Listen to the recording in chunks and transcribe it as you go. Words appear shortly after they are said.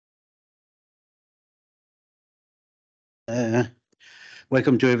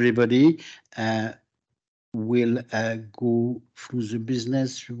Welcome to everybody. We'll go through the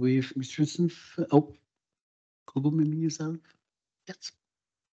business with Mr. Smith. Oh, could you maybe yourself? Yes.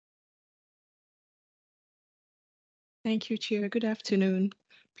 Thank you, Chair. Good afternoon.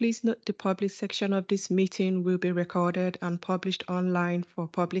 Please note the public section of this meeting will be recorded and published online for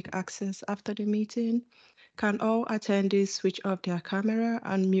public access after the meeting. Can all attendees switch off their camera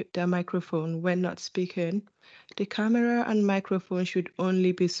and mute their microphone when not speaking? The camera and microphone should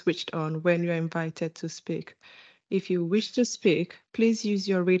only be switched on when you're invited to speak. If you wish to speak, please use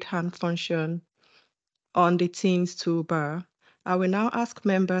your raise hand function on the Teams toolbar. I will now ask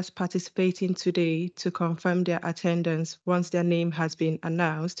members participating today to confirm their attendance once their name has been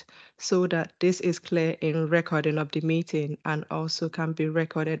announced so that this is clear in recording of the meeting and also can be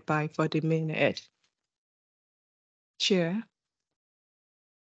recorded for the minute. Chair.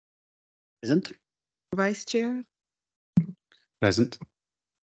 Present. Vice Chair. Present.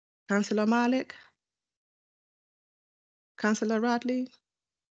 Councillor Malik. Councillor Radley.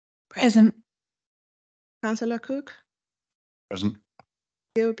 Present. Councillor Cook. Present.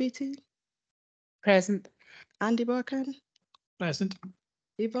 Gail Beattie. Present. Andy Borkan. Present.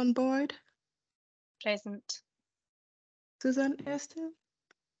 Yvonne Boyd. Present. Susan Eston.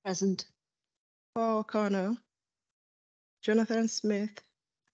 Present. Paul O'Connor. Jonathan Smith.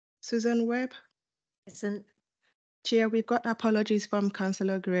 Susan Webb. Present. Chair, we've got apologies from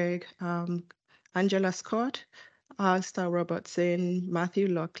Councillor Gregg, Angela Scott, Alistair Robertson, Matthew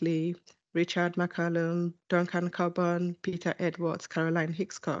Lockley, Richard McCallum, Duncan Coburn, Peter Edwards, Caroline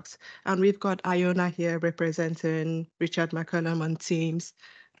Hicks-Cox. And we've got Iona here representing Richard McCallum on Teams.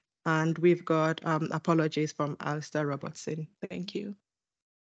 And we've got apologies from Alistair Robertson. Thank you.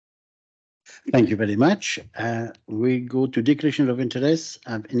 Thank you very much. We go to declaration of interest.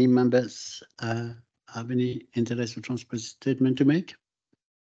 Have any members have any interest or transfer statement to make?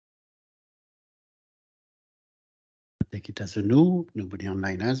 I take it as a no. Nobody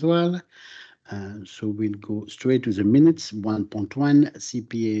online as well. So we'll go straight to the minutes. 1.1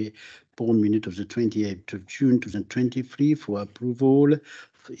 CPA board minute of the 28th of June 2023 for approval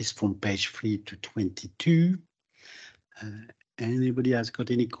is from page 3 to 22. Anybody has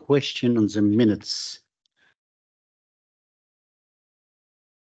got any question on the minutes?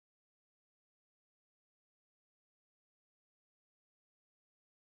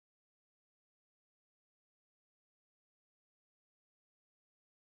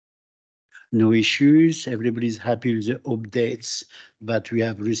 No issues. Everybody's happy with the updates that we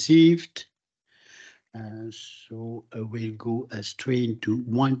have received. So we'll go straight into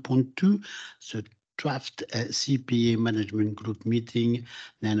 1.2. So draft CPA management group meeting,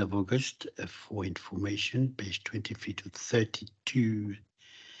 9th of August for information, page 23 to 32.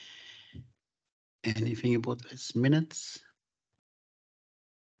 Anything about this minutes?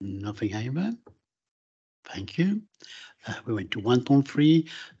 Nothing either. Thank you. We went to 1.3,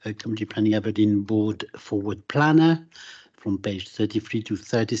 Community Planning Aberdeen Board Forward Planner from page 33 to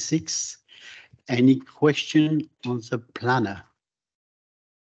 36. Any question on the planner?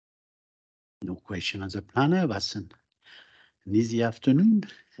 No question on the planner. That's an easy afternoon.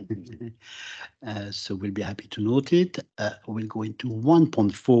 So we'll be happy to note it. We'll go into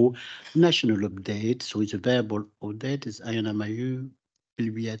 1.4 national update. So it's a verbal update. Is Iona Mayu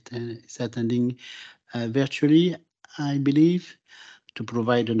will be attending virtually, I believe, to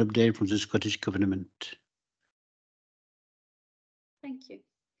provide an update from the Scottish Government. Thank you.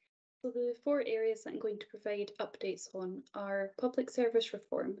 So the 4 areas that I'm going to provide updates on are public service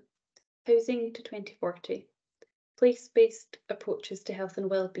reform, housing to 2040, place-based approaches to health and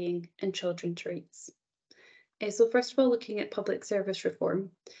well-being, and children's rights. So first of all, looking at public service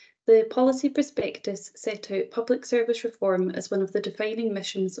reform, the policy prospectus set out public service reform as one of the defining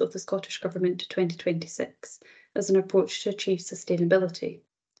missions of the Scottish Government to 2026 as an approach to achieve sustainability.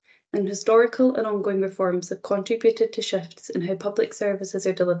 And historical and ongoing reforms have contributed to shifts in how public services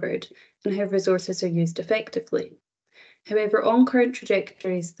are delivered and how resources are used effectively. However, on current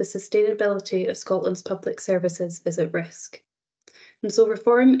trajectories, the sustainability of Scotland's public services is at risk. And so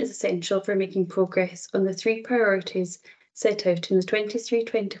reform is essential for making progress on the 3 priorities set out in the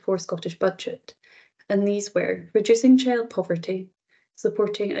 23-24 Scottish Budget. And these were reducing child poverty,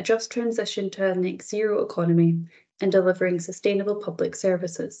 supporting a just transition to a net zero economy, and delivering sustainable public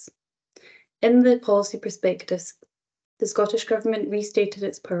services. In the policy prospectus, the Scottish Government restated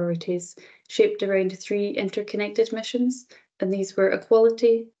its priorities, shaped around 3 interconnected missions, and these were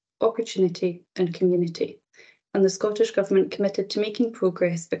equality, opportunity, and community. And the Scottish Government committed to making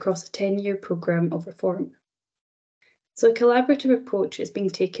progress across a 10-year programme of reform. So a collaborative approach is being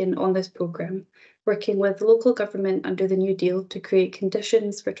taken on this programme, working with local government under the New Deal to create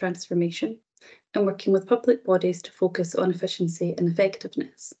conditions for transformation and working with public bodies to focus on efficiency and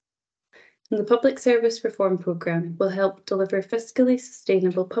effectiveness. And the Public Service Reform Programme will help deliver fiscally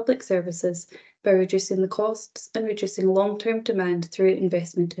sustainable public services by reducing the costs and reducing long-term demand through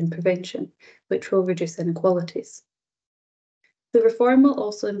investment in prevention, which will reduce inequalities. The reform will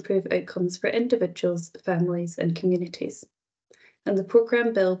also improve outcomes for individuals, families and communities. And the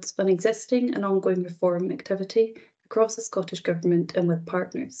programme builds on existing and ongoing reform activity across the Scottish Government and with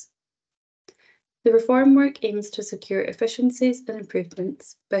partners. The reform work aims to secure efficiencies and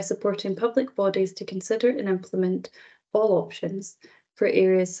improvements by supporting public bodies to consider and implement all options for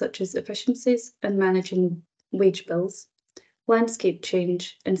areas such as efficiencies and managing wage bills, landscape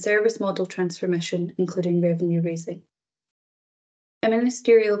change and service model transformation, including revenue raising. A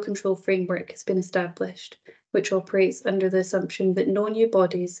ministerial control framework has been established, which operates under the assumption that no new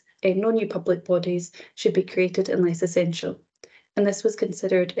public bodies should be created unless essential. And this was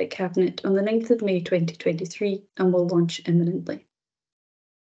considered at Cabinet on the 9th of May 2023 and will launch imminently.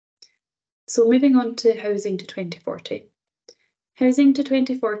 So moving on to Housing to 2040. Housing to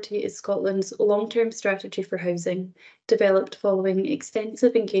 2040 is Scotland's long-term strategy for housing, developed following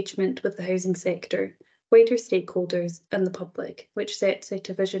extensive engagement with the housing sector, wider stakeholders and the public, which sets out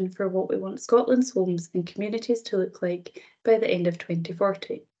a vision for what we want Scotland's homes and communities to look like by the end of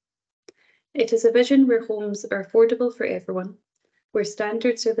 2040. It is a vision where homes are affordable for everyone, where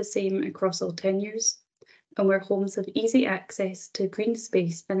standards are the same across all tenures, and where homes have easy access to green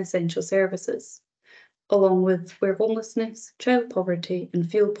space and essential services, along with where homelessness, child poverty and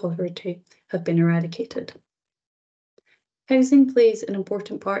fuel poverty have been eradicated. Housing plays an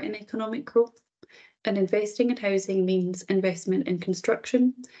important part in economic growth, and investing in housing means investment in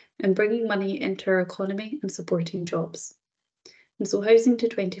construction and bringing money into our economy and supporting jobs. And so Housing to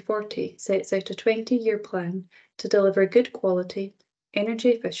 2040 sets out a 20-year plan to deliver good quality, energy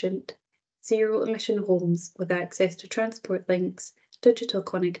efficient, zero emission homes with access to transport links, digital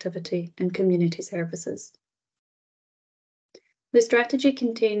connectivity and community services. The strategy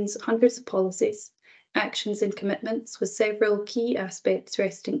contains hundreds of policies, actions and commitments with several key aspects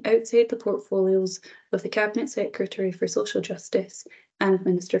resting outside the portfolios of the Cabinet Secretary for Social Justice and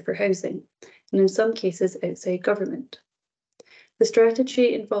Minister for Housing, and in some cases outside government. The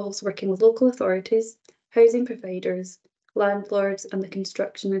strategy involves working with local authorities, housing providers, landlords and the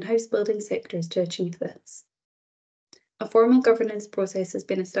construction and house building sectors to achieve this. A formal governance process has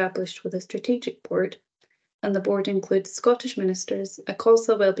been established with a strategic board, and the board includes Scottish ministers, a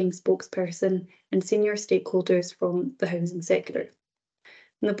COSLA wellbeing spokesperson and senior stakeholders from the housing sector.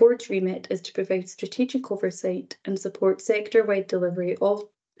 And the board's remit is to provide strategic oversight and support sector-wide delivery of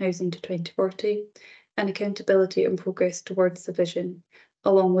Housing to 2040 and accountability and progress towards the vision,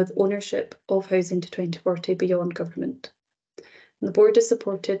 along with ownership of Housing to 2040 beyond government. And the board is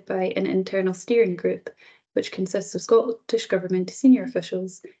supported by an internal steering group, which consists of Scottish Government senior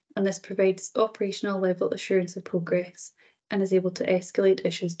officials, and this provides operational level assurance of progress and is able to escalate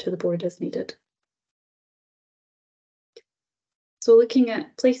issues to the board as needed. So looking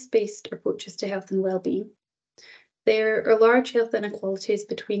at place-based approaches to health and wellbeing, there are large health inequalities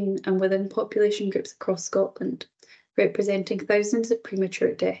between and within population groups across Scotland, representing thousands of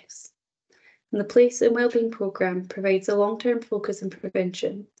premature deaths. And the Place and Wellbeing Programme provides a long-term focus on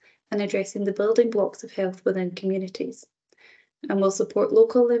prevention and addressing the building blocks of health within communities, and will support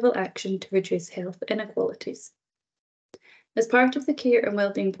local level action to reduce health inequalities. As part of the care and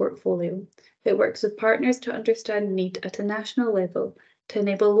wellbeing portfolio, it works with partners to understand need at a national level to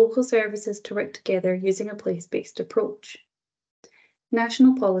enable local services to work together using a place-based approach.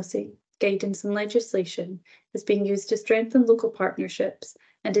 National policy, guidance and legislation is being used to strengthen local partnerships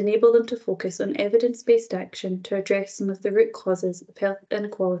and enable them to focus on evidence-based action to address some of the root causes of health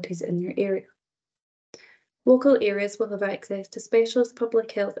inequalities in their area. Local areas will have access to specialist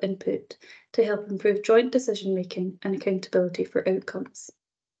public health input to help improve joint decision-making and accountability for outcomes.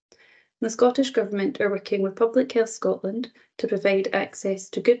 The Scottish Government are working with Public Health Scotland to provide access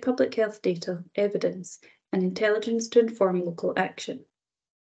to good public health data, evidence and intelligence to inform local action.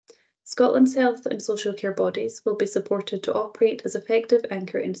 Scotland's health and social care bodies will be supported to operate as effective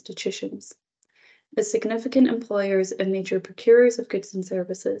anchor institutions. As significant employers and major procurers of goods and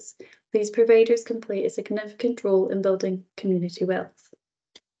services, these providers can play a significant role in building community wealth.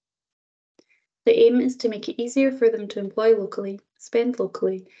 The aim is to make it easier for them to employ locally, spend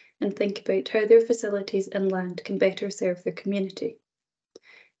locally, and think about how their facilities and land can better serve their community.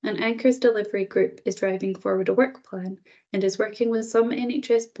 An Anchor's delivery group is driving forward a work plan and is working with some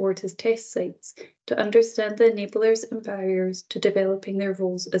NHS boards as test sites to understand the enablers and barriers to developing their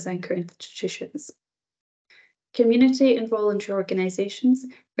roles as anchor institutions. Community and voluntary organisations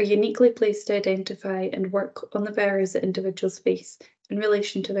are uniquely placed to identify and work on the barriers that individuals face in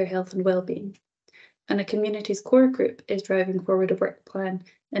relation to their health and well-being. And a community's core group is driving forward a work plan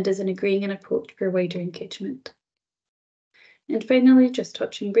and is agreeing an approach for wider engagement. And finally, just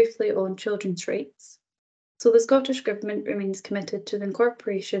touching briefly on children's rights. So the Scottish Government remains committed to the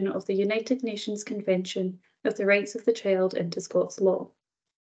incorporation of the United Nations Convention of the Rights of the Child into Scots law.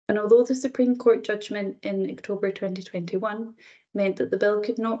 And although the Supreme Court judgment in October 2021 meant that the bill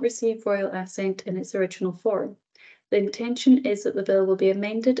could not receive royal assent in its original form, the intention is that the bill will be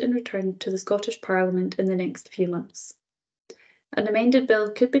amended and returned to the Scottish Parliament in the next few months. An amended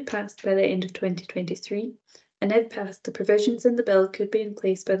bill could be passed by the end of 2023, and if passed, the provisions in the bill could be in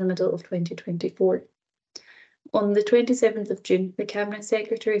place by the middle of 2024. On the 27th of June, the Cabinet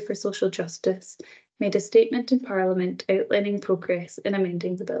Secretary for Social Justice made a statement in Parliament outlining progress in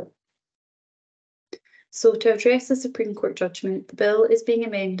amending the bill. So to address the Supreme Court judgment, the bill is being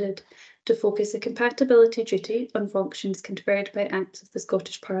amended to focus a compatibility duty on functions conferred by Acts of the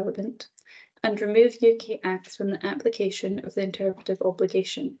Scottish Parliament and remove UK Acts from the application of the interpretive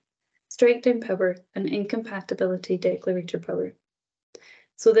obligation, strike down power and incompatibility declarator power.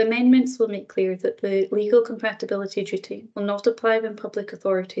 So the amendments will make clear that the legal compatibility duty will not apply when public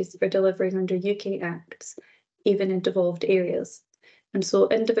authorities are delivering under UK Acts, even in devolved areas. And so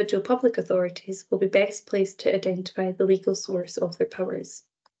individual public authorities will be best placed to identify the legal source of their powers.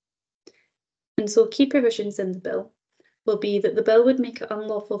 And so key provisions in the bill will be that the bill would make it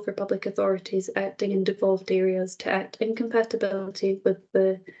unlawful for public authorities acting in devolved areas to act in compatibility with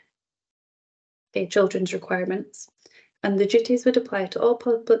the children's requirements. And the duties would apply to all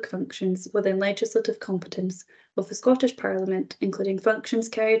public functions within legislative competence of the Scottish Parliament, including functions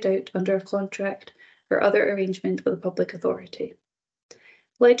carried out under a contract or other arrangement with a public authority.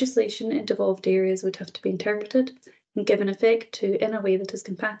 Legislation in devolved areas would have to be interpreted and given effect to in a way that is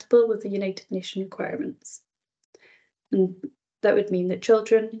compatible with the United Nations requirements. And that would mean that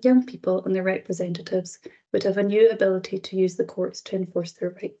children, young people and their representatives would have a new ability to use the courts to enforce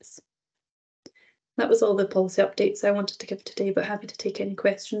their rights. That was all the policy updates I wanted to give today, but happy to take any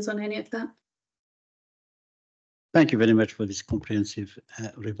questions on any of that. Thank you very much for this comprehensive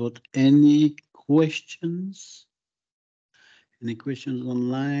report. Any questions? Any questions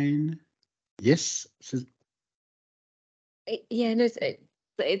online? Yes. Yeah, no,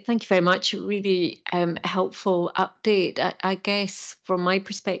 thank you very much. Really helpful update. I guess from my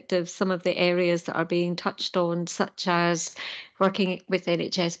perspective, some of the areas that are being touched on, such as working with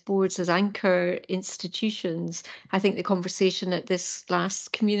NHS boards as anchor institutions. I think the conversation at this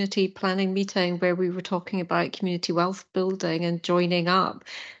last community planning meeting where we were talking about community wealth building and joining up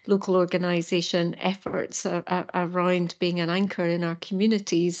local organisation efforts around being an anchor in our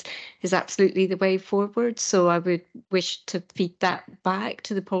communities is absolutely the way forward. So I would wish to feed that back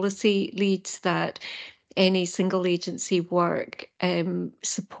to the policy leads that any single agency work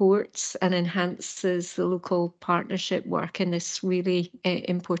supports and enhances the local partnership work in this really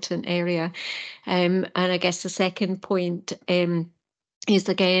important area. And I guess the second point is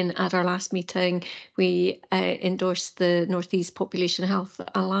again at our last meeting we endorsed the North East Population Health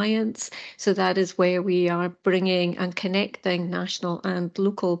Alliance. So that is where we are bringing and connecting national and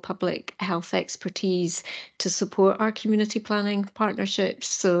local public health expertise to support our community planning partnerships.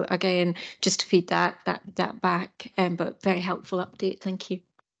 So again, just to feed that back, but very helpful update. Thank you.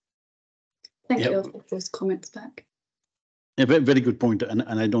 Thank you for those comments back. Yeah, very good point. And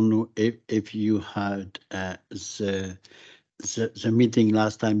I don't know if you had the meeting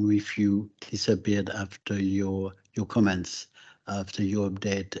last time with you disappeared after your comments, after your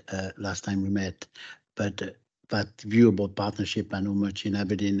update last time we met, but that view about partnership and how much in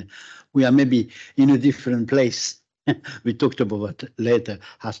Aberdeen we are maybe in a different place. We talked about that later,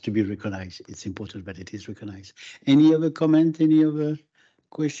 has to be recognized. It's important that it is recognized. Any other comment, any other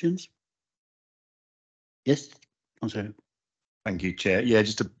questions? Yes, I'm sorry. Thank you, Chair. Yeah,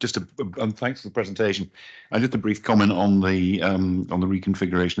 just thanks for the presentation. And just a brief comment on the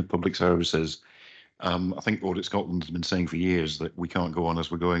reconfiguration of public services. I think Audit Scotland has been saying for years that we can't go on as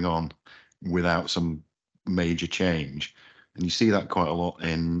we're going on without some major change. And you see that quite a lot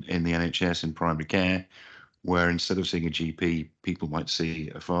in the NHS in primary care, where instead of seeing a GP, people might see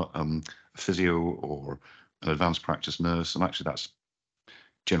a physio or an advanced practice nurse, and actually that's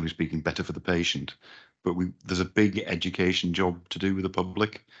generally speaking better for the patient. But there's a big education job to do with the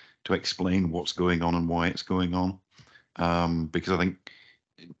public to explain what's going on and why it's going on, because I think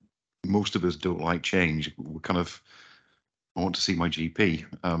most of us don't like change. We're kind of, I want to see my GP,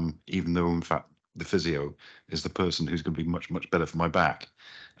 even though in fact the physio is the person who's going to be much, much better for my back.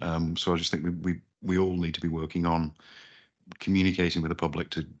 So I just think we all need to be working on communicating with the public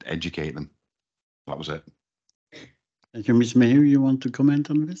to educate them. That was it. Thank you, Ms. Mayhew. You want to comment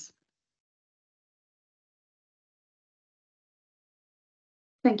on this?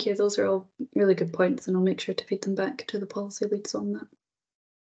 Thank you. Those are all really good points, and I'll make sure to feed them back to the policy leads on that.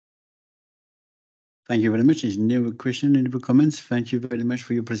 Thank you very much. There's no question, any comments. Thank you very much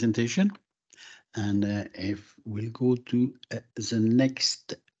for your presentation. And if we'll go to the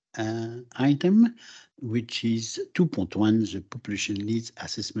next item, which is 2.1, the Population Needs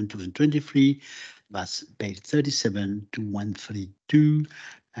Assessment 2023. That's page 37 to 132.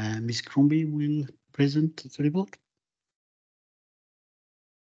 Ms. Crombie will present the report.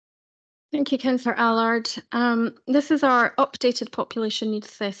 Thank you, Councillor Allard. This is our updated population needs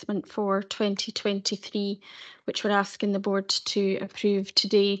assessment for 2023, which we're asking the board to approve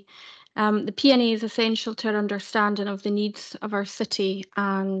today. The PNA is essential to our understanding of the needs of our city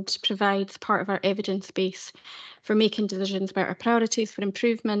and provides part of our evidence base for making decisions about our priorities for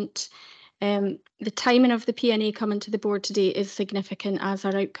improvement. The timing of the PNA coming to the board today is significant, as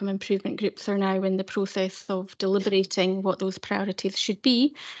our outcome improvement groups are now in the process of deliberating what those priorities should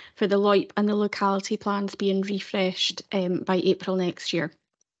be for the LOIP and the locality plans being refreshed by April next year.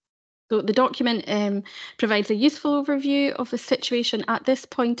 So the document provides a useful overview of the situation at this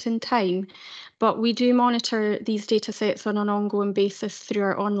point in time, but we do monitor these data sets on an ongoing basis through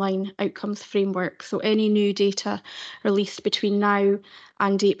our online outcomes framework. So any new data released between now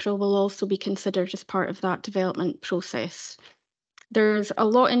and April will also be considered as part of that development process. There's a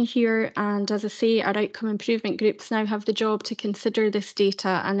lot in here, and as I say, our outcome improvement groups now have the job to consider this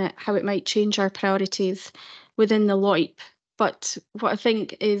data and how it might change our priorities within the LOIP. But what I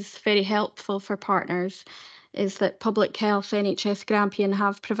think is very helpful for partners is that Public Health, NHS Grampian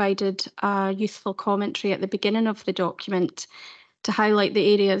have provided a useful commentary at the beginning of the document to highlight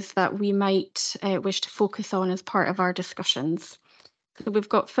the areas that we might wish to focus on as part of our discussions. So we've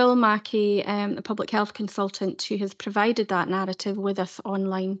got Phil Mackey, the public health consultant, who has provided that narrative with us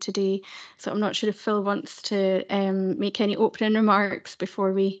online today. So I'm not sure if Phil wants to make any opening remarks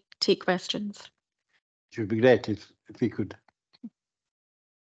before we take questions. It would be great if we could.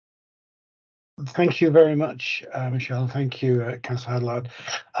 Thank you very much, Michelle. Thank you, Councillor Allard.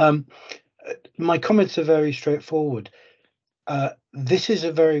 My comments are very straightforward. This is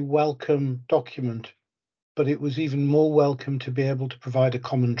a very welcome document, but it was even more welcome to be able to provide a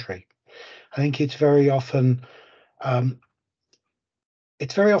commentary. I think it's very often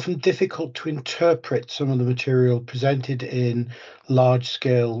difficult to interpret some of the material presented in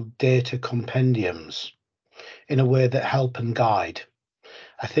large-scale data compendiums in a way that help and guide.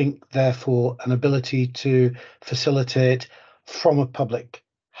 I think, therefore, an ability to facilitate from a public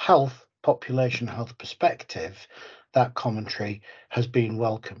health, population health perspective, that commentary has been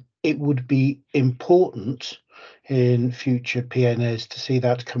welcome. It would be important in future PNAs to see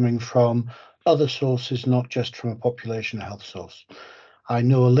that coming from other sources, not just from a population health source. I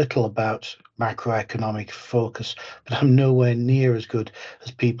know a little about macroeconomic focus, but I'm nowhere near as good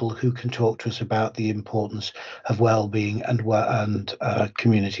as people who can talk to us about the importance of well-being and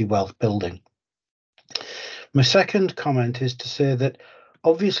community wealth building. My second comment is to say that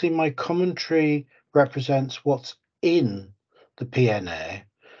obviously my commentary represents what's in the PNA,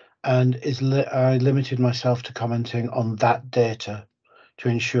 and I limited myself to commenting on that data to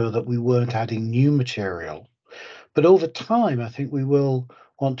ensure that we weren't adding new material. But over time, I think we will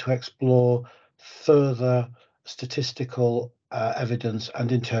want to explore further statistical evidence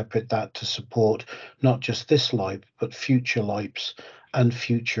and interpret that to support not just this LOIP, but future LOIPs and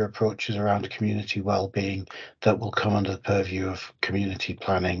future approaches around community wellbeing that will come under the purview of Community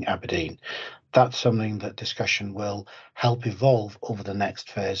Planning Aberdeen. That's something that discussion will help evolve over the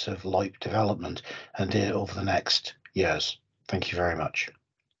next phase of LOIP development and over the next years. Thank you very much.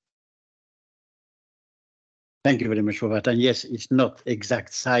 Thank you very much for that. And yes, it's not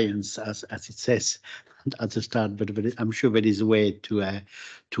exact science as it says at the start, but I'm sure there is a way to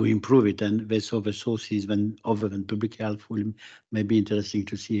improve it. And there's other sources other than public health may be interesting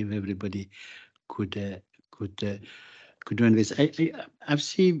to see if everybody could do this. I've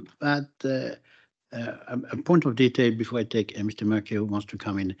seen that a point of detail before I take Mr. Murky, who wants to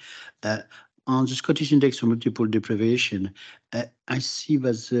come in. On the Scottish Index for Multiple Deprivation, I see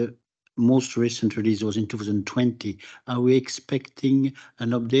that most recent release was in 2020. Are we expecting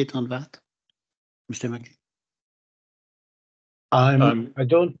an update on that, Mr. Mackey? I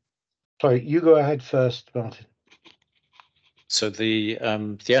don't. Sorry, you go ahead first, Martin. So the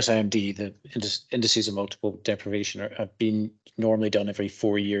SIMD, the indices of multiple deprivation, have been normally done every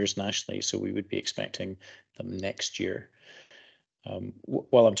 4 years nationally. So we would be expecting them next year.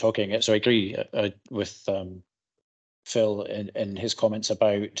 While I'm talking, so I agree with Phil in his comments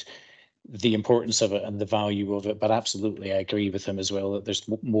about the importance of it and the value of it, but absolutely I agree with him as well that there's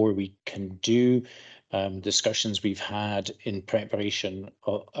more we can do. Discussions we've had in preparation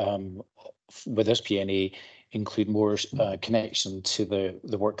with this PNA include more connection to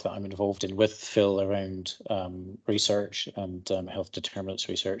the work that I'm involved in with Phil around research and health determinants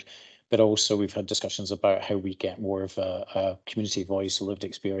research. But also we've had discussions about how we get more of a community voice, lived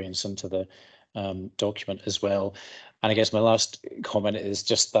experience into the document as well. And I guess my last comment is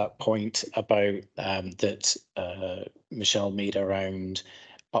just that point about that Michelle made around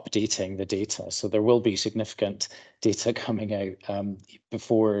updating the data. So there will be significant data coming out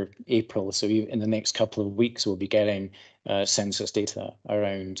before April. So in the next couple of weeks, we'll be getting census data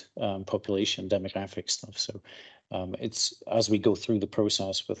around population demographic stuff. So it's as we go through the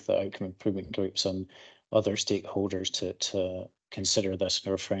process with the outcome improvement groups and other stakeholders to consider this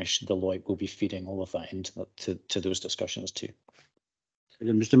and refresh, Deloitte will be feeding all of that into to those discussions too.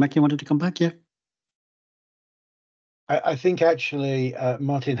 Mr. Mackey wanted to come back, yeah? I think actually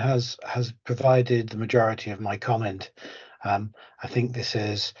Martin has provided the majority of my comment. I think this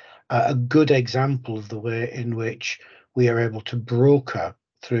is a good example of the way in which we are able to broker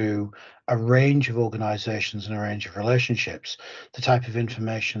through a range of organisations and a range of relationships the type of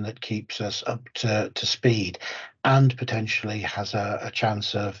information that keeps us up to speed and potentially has a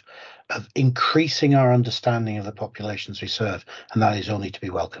chance of increasing our understanding of the populations we serve, and that is only to be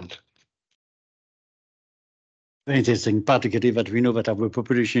welcomed. Very interesting, particularly that we know that our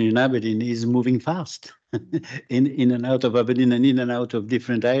population in Aberdeen is moving fast in and out of Aberdeen and in and out of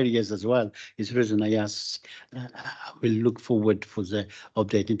different areas as well. It's the reason I asked. I will look forward for the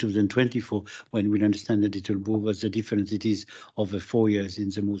update in 2024 when we'll understand that it will move as the difference it is over 4 years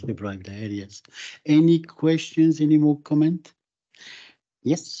in the most deprived areas. Any questions, any more comment?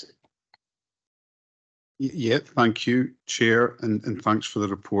 Yes. Yeah, thank you, Chair, and thanks for the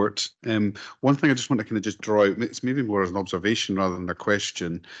report. One thing I just want to kind of just draw out, it's maybe more as an observation rather than a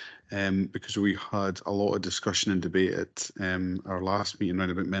question, because we had a lot of discussion and debate at our last meeting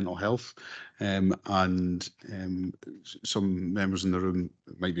around about mental health, and some members in the room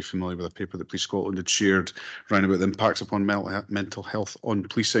might be familiar with a paper that Police Scotland had shared around about the impacts upon mental health on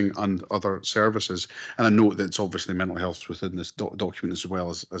policing and other services. And I note that it's obviously mental health within this document as well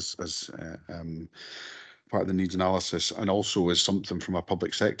as part of the needs analysis, and also as something from a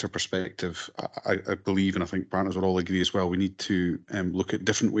public sector perspective. I believe, and I think partners would all agree as well, we need to look at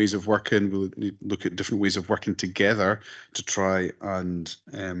different ways of working. We'll need to look at different ways of working together to try and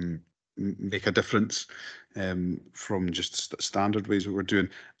make a difference from just standard ways that we're doing.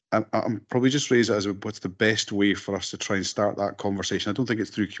 I'm probably just raise it as what's the best way for us to try and start that conversation. I don't think it's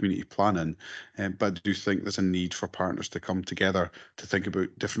through community planning, but I do think there's a need for partners to come together to think about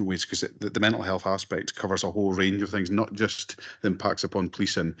different ways, because the mental health aspect covers a whole range of things, not just the impacts upon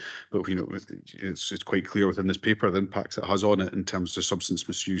policing, but it's quite clear within this paper the impacts it has on it in terms of substance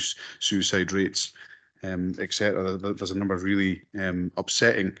misuse, suicide rates, etc. There's a number of really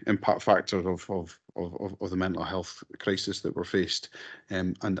upsetting impact factors of the mental health crisis that we're faced,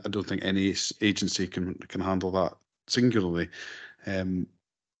 and I don't think any agency can handle that singularly.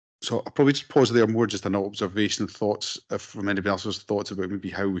 So I'll probably just pause there, more just an observation and thoughts from anybody else's thoughts about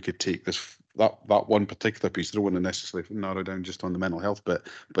maybe how we could take that one particular piece. I don't want to necessarily narrow down just on the mental health bit,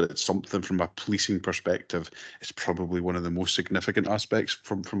 but it's something from a policing perspective. It's probably one of the most significant aspects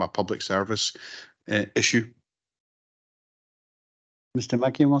from a public service issue. Mr.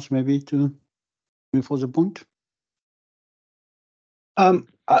 Mackey wants maybe to reinforce the point.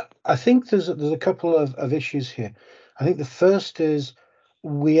 I think there's a couple of issues here. I think the first is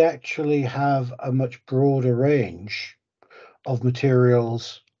we actually have a much broader range of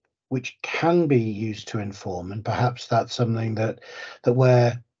materials which can be used to inform, and perhaps that's something that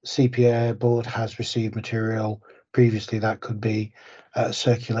where CPA board has received material previously, that could be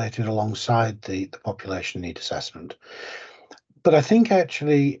circulated alongside the population need assessment. But I think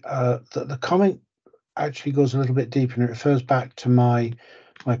actually the comment actually goes a little bit deeper, and it refers back to my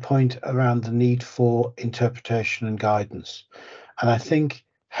point around the need for interpretation and guidance. And I think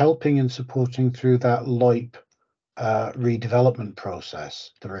helping and supporting through that LOIP redevelopment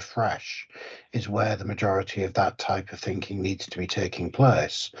process, the refresh, is where the majority of that type of thinking needs to be taking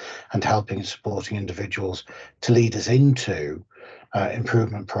place, and helping and supporting individuals to lead us into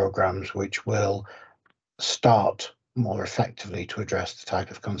improvement programs which will start more effectively to address the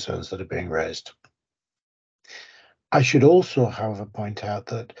type of concerns that are being raised. I should also, however, point out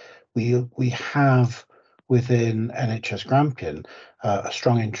that we have within NHS Grampian a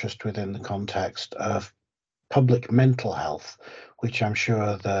strong interest within the context of public mental health, which I'm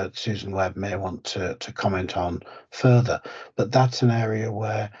sure that Susan Webb may want to comment on further. But that's an area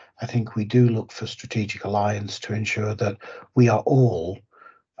where I think we do look for strategic alliance to ensure that we are all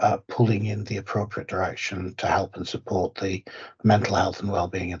pulling in the appropriate direction to help and support the mental health and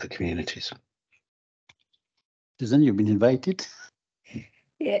well-being of the communities. Susan, you've been invited.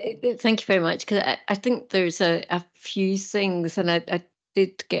 Yeah, thank you very much, because I think there's a few things, and I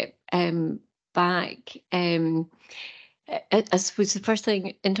did get back. I suppose the first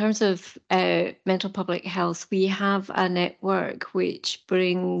thing, in terms of mental public health, we have a network which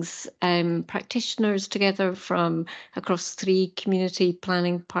brings practitioners together from across 3 community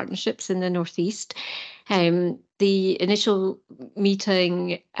planning partnerships in the North East. The initial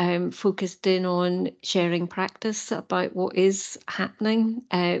meeting focused in on sharing practice about what is happening,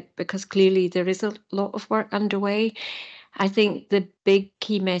 because clearly there is a lot of work underway. I think the big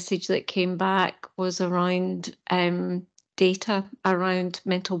key message that came back was around data around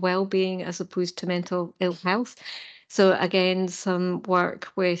mental well-being as opposed to mental ill health. So again, some work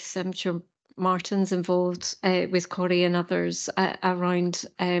with, I'm sure Martin's involved with Corey and others around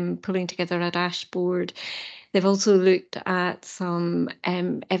pulling together a dashboard. They've also looked at some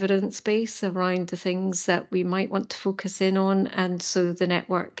evidence base around the things that we might want to focus in on, and so the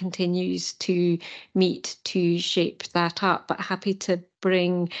network continues to meet to shape that up, but happy to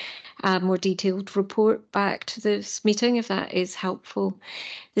bring a more detailed report back to this meeting if that is helpful.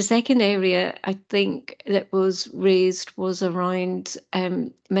 The second area I think that was raised was around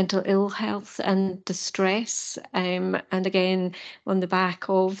mental ill health and distress. And again, on the back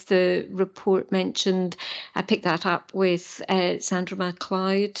of the report mentioned, I picked that up with Sandra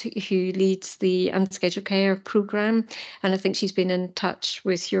MacLeod, who leads the Unscheduled Care programme. And I think she's been in touch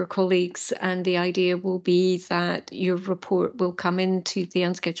with your colleagues, and the idea will be that your report will come into the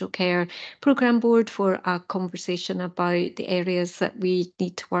Unscheduled Care programme board for a conversation about the areas that we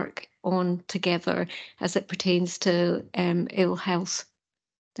need to work on together as it pertains to ill health.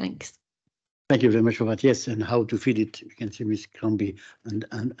 Thanks. Thank you very much for that. Yes, and how to feed it. You can see Ms. Crombie and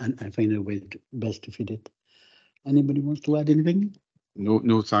find a way best to feed it. Anybody wants to add anything?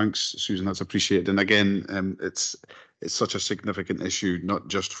 No, thanks, Susan. That's appreciated. And again, it's such a significant issue, not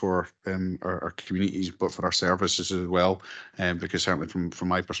just for our communities, but for our services as well. Because certainly from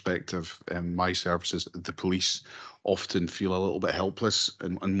my perspective, my services, the police often feel a little bit helpless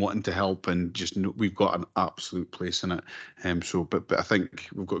and wanting to help, and just we've got an absolute place in it. But I think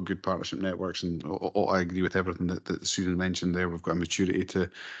we've got good partnership networks, and I agree with everything that Susan mentioned there. We've got a maturity to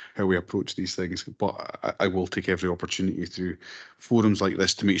how we approach these things. But I will take every opportunity through forums like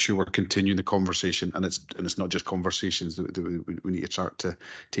this to make sure we're continuing the conversation, and it's not just conversations that we need to start to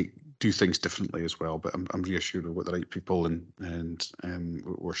do things differently as well. But I'm reassured we've got the right people, and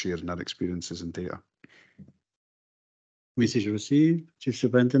we're sharing our experiences and data. Message received. Chief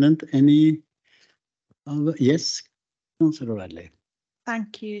Superintendent, any other? Yes, Councillor Radley.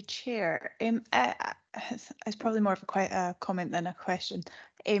 Thank you, Chair. It's probably more of quite a comment than a question.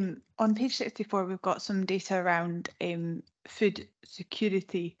 On page 64, we've got some data around food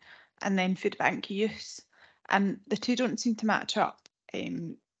security and then food bank use, and the two don't seem to match up.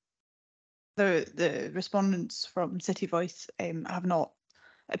 The respondents from City Voice have not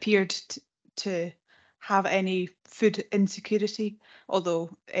appeared to have any food insecurity, although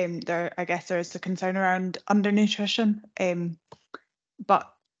I guess there is a concern around undernutrition.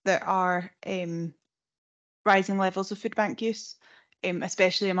 But there are rising levels of food bank use,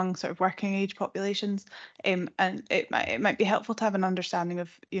 especially among sort of working age populations, and it might be helpful to have an understanding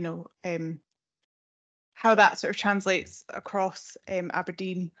of how that sort of translates across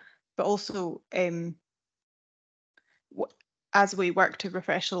Aberdeen, but also as we work to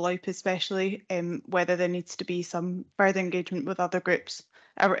refresh the LOIP, especially whether there needs to be some further engagement with other groups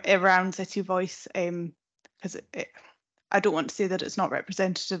around City Voice, because I don't want to say that it's not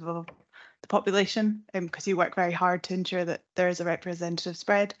representative of the population, because you work very hard to ensure that there is a representative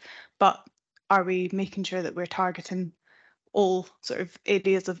spread, but are we making sure that we're targeting all sort of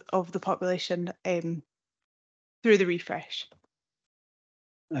areas of the population through the refresh?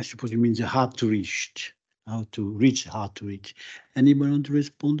 I suppose it means hard to reach. How to reach, hard to reach. Anyone want to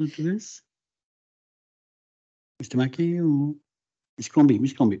respond to this? Mr. Mackey or Ms. Crombie?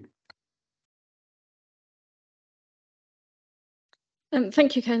 Ms. Crombie.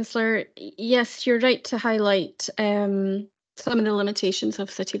 Thank you, Councillor. Yes, you're right to highlight some some of the limitations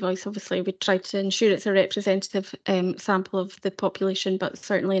of City Voice. Obviously, we try to ensure it's a representative sample of the population, but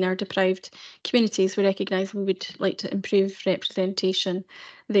certainly in our deprived communities, we recognise we would like to improve representation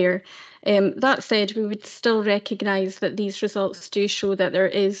there. That said, we would still recognise that these results do show that there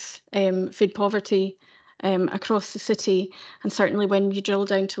is food poverty across the city, and certainly when you drill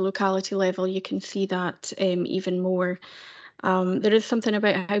down to locality level, you can see that even more. There is something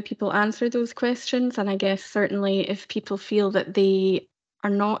about how people answer those questions, and I guess certainly if people feel that they are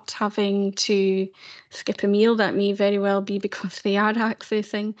not having to skip a meal, that may very well be because they are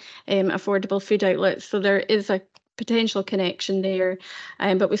accessing affordable food outlets. So there is a potential connection there,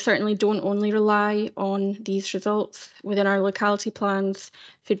 but we certainly don't only rely on these results. Within our locality plans,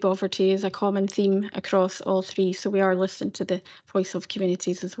 food poverty is a common theme across all three, so we are listening to the voice of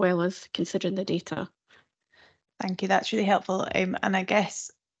communities as well as considering the data. Thank you, that's really helpful. And I guess,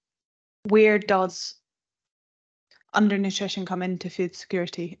 where does undernutrition come into food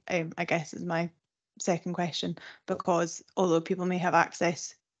security? I guess is my second question, because although people may have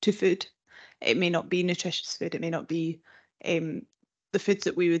access to food, it may not be nutritious food, it may not be the foods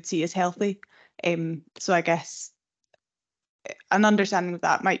that we would see as healthy. So I guess an understanding of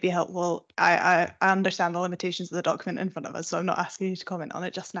that might be helpful. I understand the limitations of the document in front of us, so I'm not asking you to comment on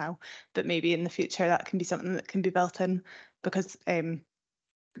it just now, but maybe in the future that can be something that can be built in, because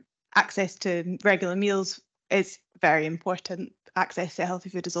access to regular meals is very important. Access to healthy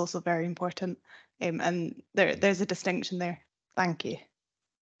food is also very important, and there's a distinction there. Thank you.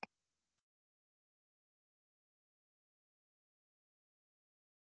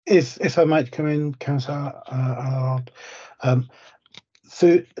 If I might come in, Councillor Allard.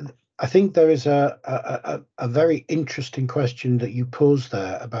 Food, I think there is a very interesting question that you posed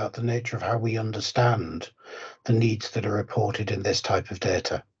there about the nature of how we understand the needs that are reported in this type of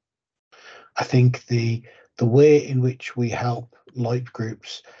data. I think the way in which we help LIPE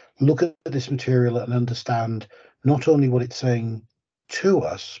groups look at this material and understand not only what it's saying to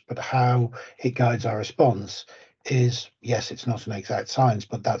us, but how it guides our response is, yes, it's not an exact science,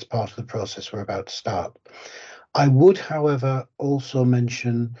 but that's part of the process we're about to start. I would, however, also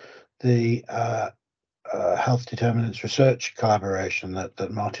mention the health determinants research collaboration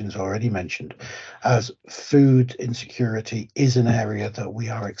that Martin's already mentioned, as food insecurity is an area that we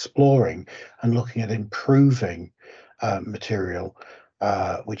are exploring and looking at improving material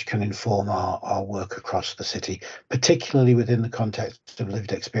which can inform our work across the city, particularly within the context of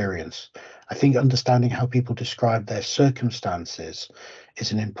lived experience. I think understanding how people describe their circumstances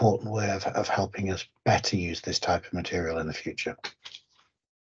is an important way of helping us better use this type of material in the future.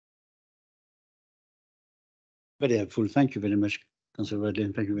 Very helpful. Thank you very much, Councillor Wadley,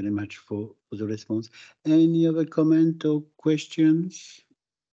 and thank you very much for the response. Any other comment or questions?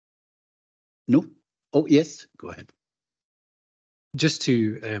 No? Oh, yes, go ahead. Just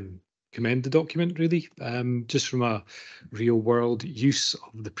to commend the document, really, just from a real world use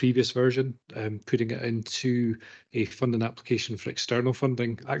of the previous version, putting it into a funding application for external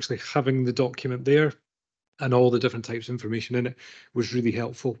funding, actually having the document there and all the different types of information in it was really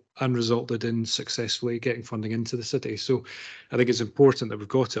helpful and resulted in successfully getting funding into the city. So I think it's important that we've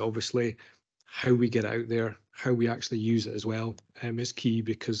got it. Obviously, how we get it out there, how we actually use it as well, is key,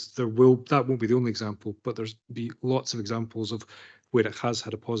 because that won't be the only example, but there's be lots of examples of where it has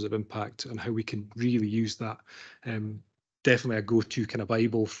had a positive impact and how we can really use that. Definitely a go-to kind of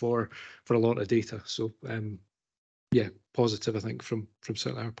Bible for a lot of data. So yeah, positive, I think, from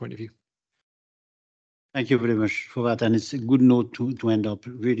certainly our point of view. Thank you very much for that, and it's a good note to end up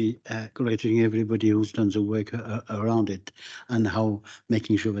really congratulating everybody who's done the work around it and how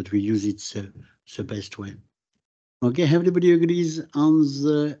making sure that we use it the best way. Okay, everybody agrees on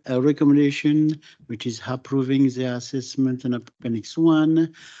the recommendation, which is approving the assessment in Appendix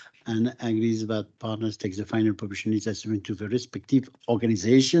 1, and agrees that partners take the final population needs assessment to the respective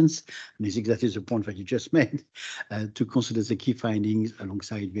organizations, and it's exactly the point that you just made, to consider the key findings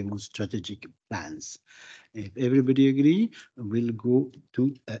alongside their own strategic plans. If everybody agree, we'll go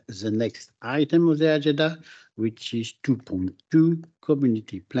to the next item of the agenda, which is 2.2,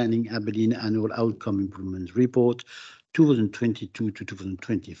 Community Planning Aberdeen Annual Outcome Improvement Report 2022 to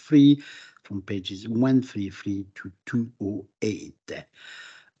 2023, from pages 133 to 208.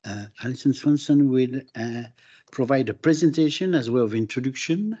 Alison Swanson will provide a presentation as well of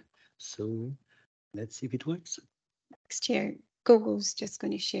introduction. So let's see if it works. Thanks, Chair. Google's just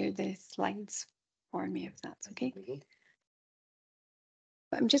going to share the slides for me, if that's okay.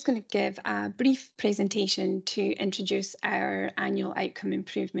 But I'm just going to give a brief presentation to introduce our annual outcome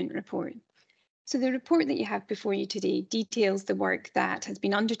improvement report. So the report that you have before you today details the work that has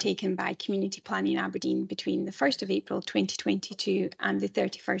been undertaken by Community Planning Aberdeen between the 1st of April 2022 and the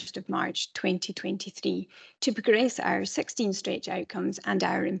 31st of March 2023 to progress our 16 stretch outcomes and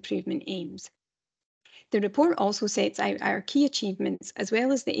our improvement aims. The report also sets out our key achievements as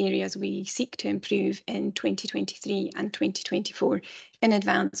well as the areas we seek to improve in 2023 and 2024 in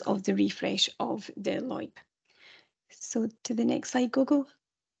advance of the refresh of the LOIP. So to the next slide, Gogo.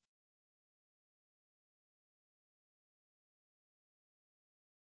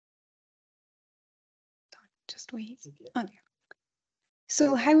 Just wait. Oh, there.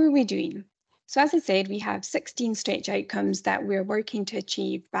 So how are we doing? So as I said, we have 16 stretch outcomes that we're working to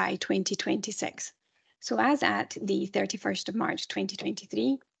achieve by 2026. So as at the 31st of March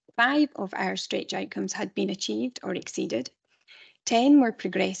 2023, 5 of our stretch outcomes had been achieved or exceeded, 10 were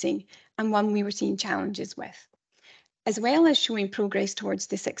progressing, and 1 we were seeing challenges with. As well as showing progress towards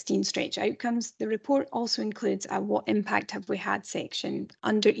the 16 stretch outcomes, the report also includes a what impact have we had section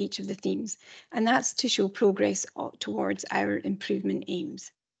under each of the themes, and that's to show progress towards our improvement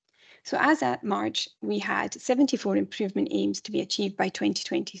aims. So as at March, we had 74 improvement aims to be achieved by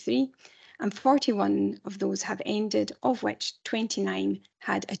 2023, and 41 of those have ended, of which 29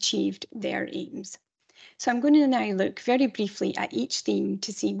 had achieved their aims. So I'm going to now look very briefly at each theme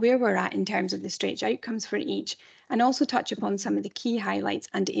to see where we're at in terms of the stretch outcomes for each, and also touch upon some of the key highlights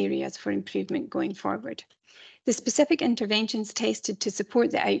and areas for improvement going forward. The specific interventions tested to support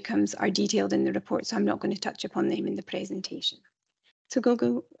the outcomes are detailed in the report, so I'm not going to touch upon them in the presentation. So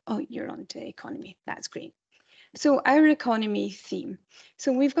Gogo, oh, you're on to economy. That's great. So our economy theme.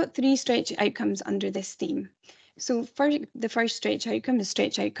 So we've got 3 stretch outcomes under this theme. So the first stretch outcome is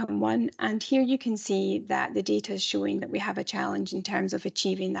stretch outcome 1, and here you can see that the data is showing that we have a challenge in terms of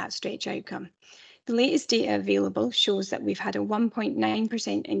achieving that stretch outcome. The latest data available shows that we've had a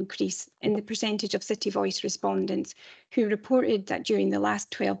 1.9% increase in the percentage of City Voice respondents who reported that during the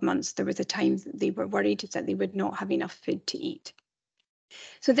last 12 months there was a time that they were worried that they would not have enough food to eat.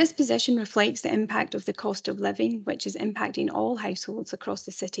 So this position reflects the impact of the cost of living, which is impacting all households across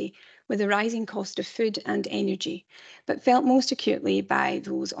the city with a rising cost of food and energy, but felt most acutely by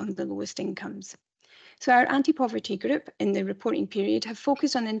those on the lowest incomes. So our anti-poverty group in the reporting period have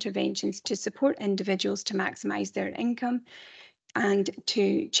focused on interventions to support individuals to maximise their income and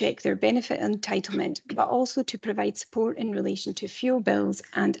to check their benefit entitlement, but also to provide support in relation to fuel bills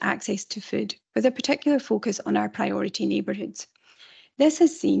and access to food, with a particular focus on our priority neighbourhoods. This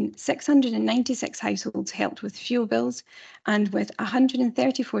has seen 696 households helped with fuel bills and with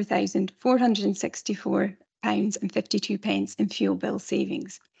 £134,464.52 in fuel bill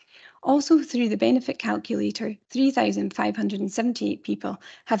savings. Also, through the benefit calculator, 3,578 people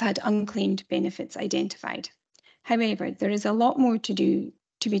have had unclaimed benefits identified. However, there is a lot more to be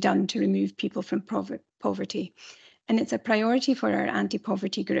done to remove people from poverty, and it's a priority for our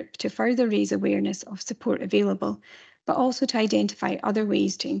anti-poverty group to further raise awareness of support available, but also to identify other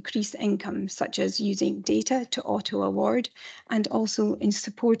ways to increase income, such as using data to auto-award, and also in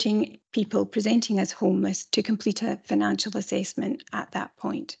supporting people presenting as homeless to complete a financial assessment at that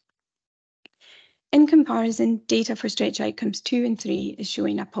point. In comparison, data for stretch outcomes 2 and 3 is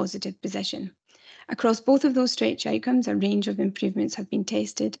showing a positive position. Across both of those stretch outcomes, a range of improvements have been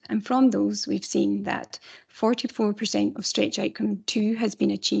tested, and from those we've seen that 44% of stretch outcome 2 has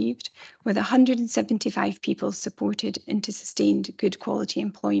been achieved, with 175 people supported into sustained good quality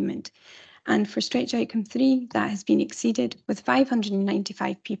employment. And for stretch outcome 3, that has been exceeded, with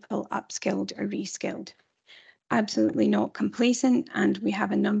 595 people upskilled or reskilled. Absolutely not complacent, and we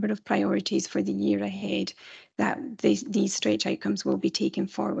have a number of priorities for the year ahead that these stretch outcomes will be taken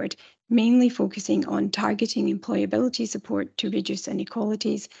forward, mainly focusing on targeting employability support to reduce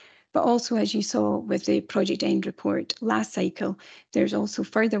inequalities, but also, as you saw with the Project End report last cycle, there's also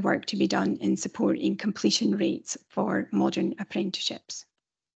further work to be done in supporting completion rates for modern apprenticeships.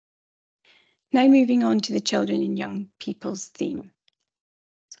 Now moving on to the children and young people's theme.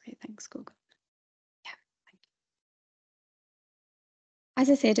 Sorry, thanks, Gogo. As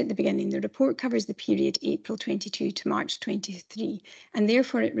I said at the beginning, the report covers the period April 22 to March 23, and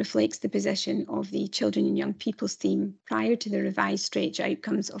therefore it reflects the position of the children and young people's theme prior to the revised stretch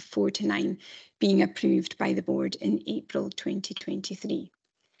outcomes of 4 to 9 being approved by the board in April 2023.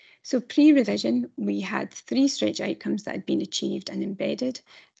 So pre-revision, we had 3 stretch outcomes that had been achieved and embedded,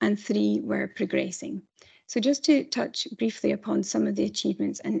 and 3 were progressing. So just to touch briefly upon some of the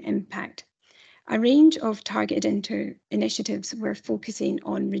achievements and impact. A range of targeted initiatives were focusing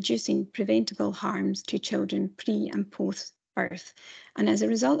on reducing preventable harms to children pre and post birth. And as a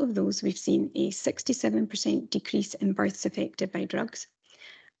result of those, we've seen a 67% decrease in births affected by drugs,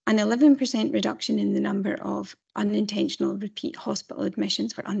 an 11% reduction in the number of unintentional repeat hospital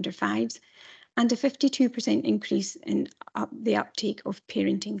admissions for under 5s, and a 52% increase in the uptake of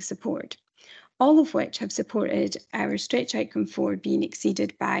parenting support, all of which have supported our stretch outcome 4 being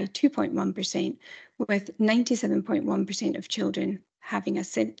exceeded by 2.1%, with 97.1% of children having a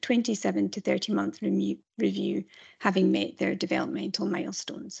 27 to 30 month review having met their developmental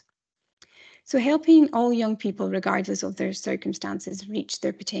milestones. So helping all young people, regardless of their circumstances, reach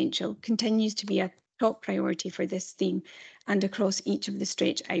their potential continues to be a top priority for this theme and across each of the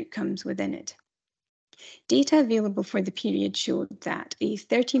stretch outcomes within it. Data available for the period showed that a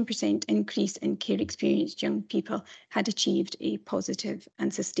 13% increase in care experienced young people had achieved a positive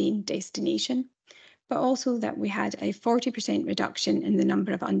and sustained destination, but also that we had a 40% reduction in the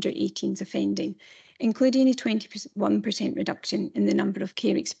number of under 18s offending, including a 21% reduction in the number of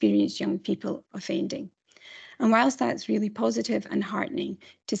care experienced young people offending. And whilst that's really positive and heartening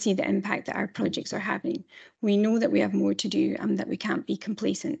to see the impact that our projects are having, we know that we have more to do and that we can't be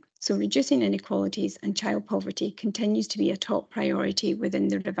complacent. So reducing inequalities and child poverty continues to be a top priority within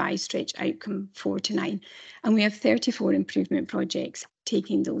the revised stretch outcome 4 to 9. And we have 34 improvement projects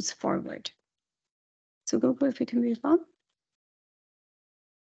taking those forward. So Gogo, if we can move on.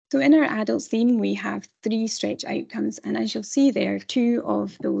 So in our adults theme, we have 3 stretch outcomes, and as you'll see there, 2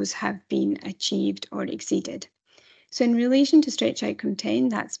 of those have been achieved or exceeded. So in relation to stretch outcome 10,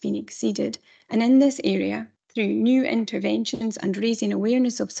 that's been exceeded, and in this area, through new interventions and raising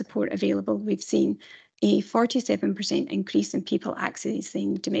awareness of support available, we've seen a 47% increase in people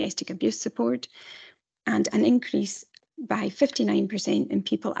accessing domestic abuse support and an increase by 59% in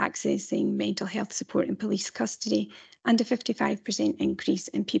people accessing mental health support in police custody, and a 55% increase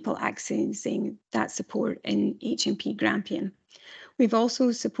in people accessing that support in HMP Grampian. We've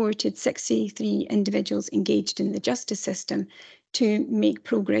also supported 63 individuals engaged in the justice system to make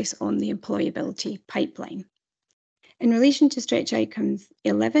progress on the employability pipeline. In relation to stretch outcomes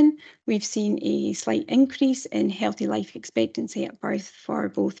 11, we've seen a slight increase in healthy life expectancy at birth for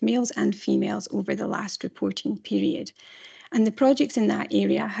both males and females over the last reporting period. And the projects in that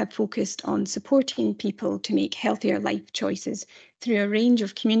area have focused on supporting people to make healthier life choices through a range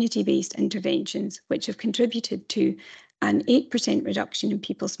of community-based interventions, which have contributed to an 8% reduction in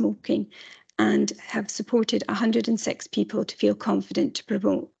people smoking and have supported 106 people to feel confident to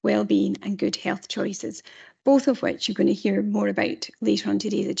promote well-being and good health choices, both of which you're going to hear more about later on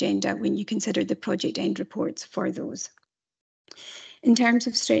today's agenda when you consider the project end reports for those. In terms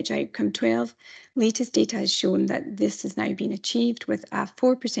of stretch outcome 12, latest data has shown that this has now been achieved with a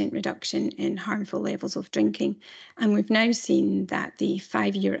 4% reduction in harmful levels of drinking, and we've now seen that the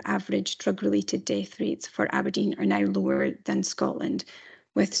 5-year average drug-related death rates for Aberdeen are now lower than Scotland,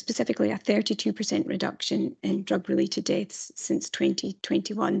 with specifically a 32% reduction in drug-related deaths since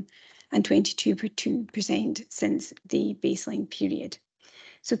 2021 and 22% since the baseline period.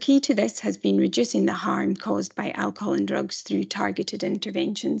 So key to this has been reducing the harm caused by alcohol and drugs through targeted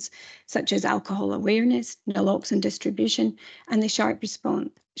interventions, such as alcohol awareness, naloxone distribution, and the sharp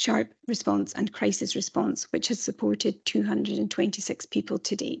response and crisis response, which has supported 226 people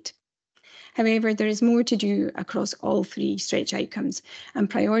to date. However, there is more to do across all 3 stretch outcomes, and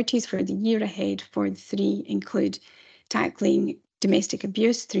priorities for the year ahead for the 3 include tackling domestic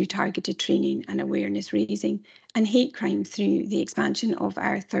abuse through targeted training and awareness raising, and hate crime through the expansion of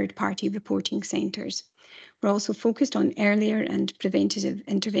our third-party reporting centres. We're also focused on earlier and preventative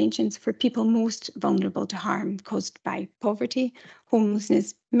interventions for people most vulnerable to harm caused by poverty,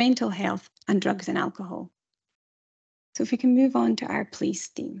 homelessness, mental health, and drugs and alcohol. So if we can move on to our police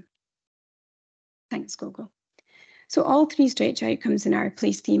theme. Thanks, Gogo. So all 3 stretch outcomes in our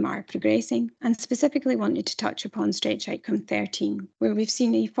police theme are progressing, and specifically wanted to touch upon stretch outcome 13, where we've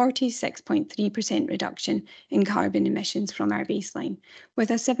seen a 46.3% reduction in carbon emissions from our baseline,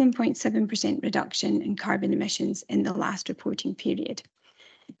 with a 7.7% reduction in carbon emissions in the last reporting period.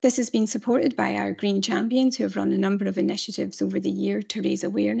 This has been supported by our Green Champions, who have run a number of initiatives over the year to raise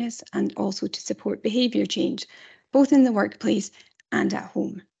awareness and also to support behaviour change, both in the workplace and at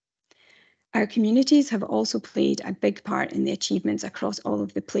home. Our communities have also played a big part in the achievements across all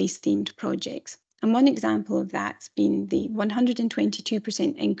of the place-themed projects. And one example of that's been the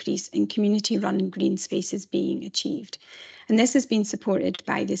 122% increase in community-run green spaces being achieved. And this has been supported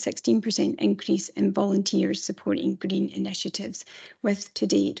by the 16% increase in volunteers supporting green initiatives, with to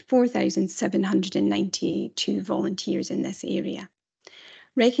date 4,792 volunteers in this area.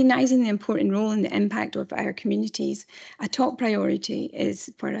 Recognising the important role and the impact of our communities, a top priority is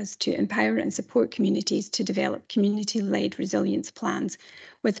for us to empower and support communities to develop community-led resilience plans,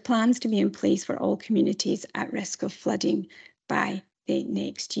 with plans to be in place for all communities at risk of flooding by the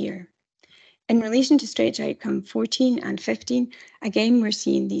next year. In relation to stretch outcome 14 and 15, again, we're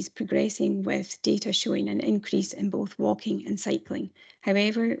seeing these progressing with data showing an increase in both walking and cycling.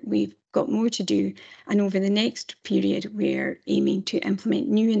 However, we've got more to do, and over the next period, we're aiming to implement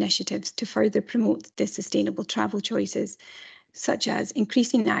new initiatives to further promote the sustainable travel choices, such as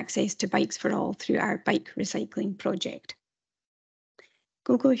increasing access to bikes for all through our bike recycling project.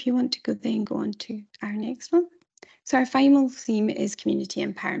 Gogo, if you want to go on to our next one. So our final theme is community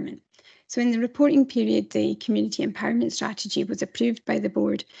empowerment. So in the reporting period, the community empowerment strategy was approved by the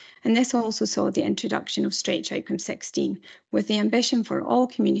board, and this also saw the introduction of stretch outcome 16, with the ambition for all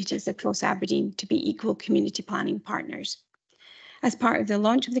communities across Aberdeen to be equal community planning partners. As part of the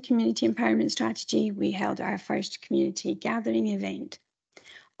launch of the community empowerment strategy, we held our first community gathering event.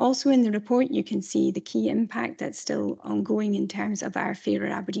 Also in the report, you can see the key impact that's still ongoing in terms of our Fairer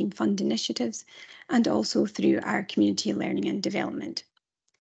Aberdeen Fund initiatives, and also through our community learning and development.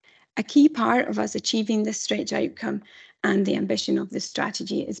 A key part of us achieving this stretch outcome and the ambition of this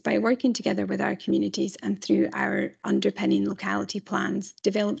strategy is by working together with our communities and through our underpinning locality plans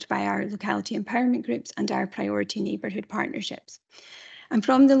developed by our locality empowerment groups and our priority neighbourhood partnerships. And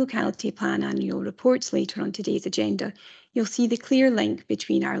from the locality plan annual reports later on today's agenda, you'll see the clear link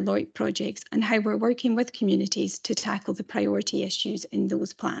between our LOIP projects and how we're working with communities to tackle the priority issues in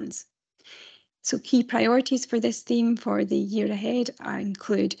those plans. So key priorities for this theme for the year ahead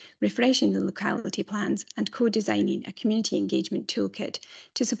include refreshing the locality plans and co-designing a community engagement toolkit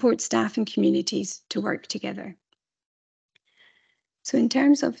to support staff and communities to work together. So in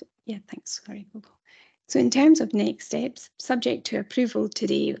terms of, So in terms of next steps, subject to approval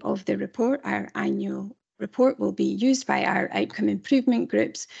today of the report, our annual report will be used by our outcome improvement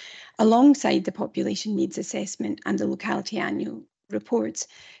groups alongside the population needs assessment and the locality annual reports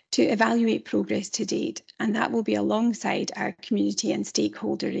to evaluate progress to date, and that will be alongside our community and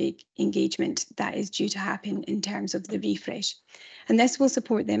stakeholder engagement that is due to happen in terms of the refresh. And this will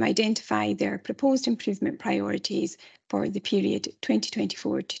support them identify their proposed improvement priorities for the period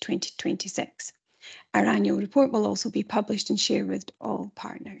 2024 to 2026. Our annual report will also be published and shared with all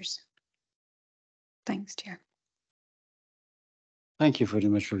partners. Thanks, Chair. Thank you very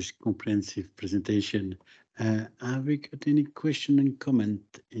much for this comprehensive presentation. Have we got any question and comment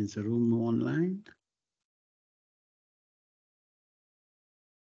in the room or online?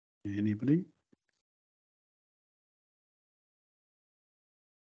 Anybody?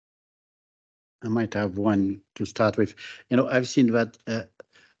 I might have one to start with. You know, I've seen that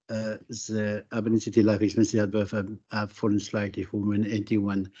the Aberdeen City life expectancy at birth have fallen slightly for women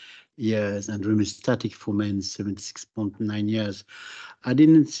 81 years and remain static for men 76.9 years. I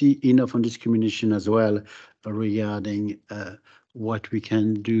didn't see enough on discrimination as well regarding what we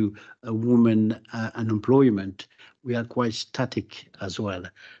can do, women unemployment. We are quite static as well.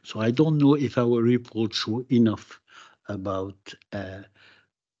 So I don't know if our report show enough about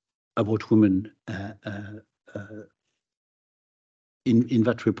women in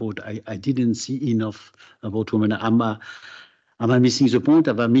that report. I didn't see enough about women. Am I missing the point?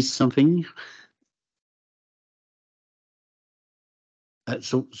 Have I missed something?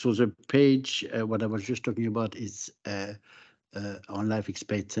 So the page, what I was just talking about is on life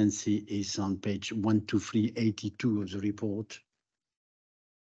expectancy is on page 12382 of the report.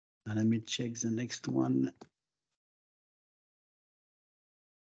 And let me check the next one.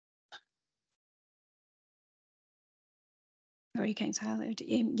 Sorry, Councillor Allard.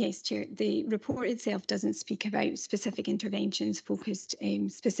 Yes, Chair. The report itself doesn't speak about specific interventions focused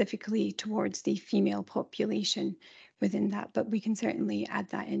specifically towards the female population within that, but we can certainly add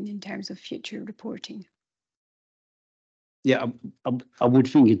that in terms of future reporting. Yeah, I would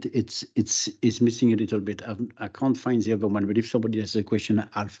think it's missing a little bit. I can't find the other one, but if somebody has a question,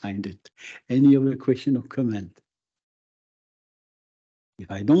 I'll find it. Any other question or comment?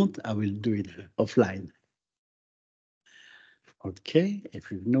 If I don't, I will do it offline. Okay, if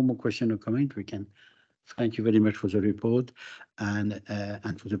you have no more question or comment, we can thank you very much for the report and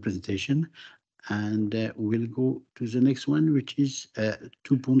for the presentation. And we'll go to the next one, which is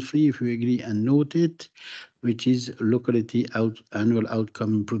 2.3, if you agree and note it, which is locality annual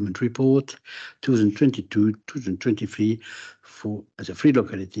outcome improvement report 2022-2023 for the 3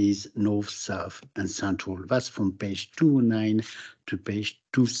 localities, North, South, and Central. That's from page 209 to page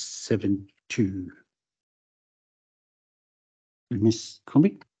 272. Ms.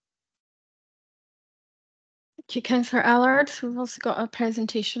 Crombie? Thank you, Councillor Allard. We've also got a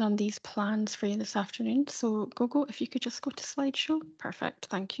presentation on these plans for you this afternoon. So Gogo, if you could just go to slideshow. Perfect,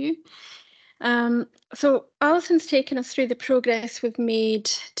 thank you. So Alison's taken us through the progress we've made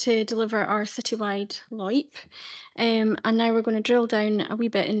to deliver our citywide LOIP. And now we're going to drill down a wee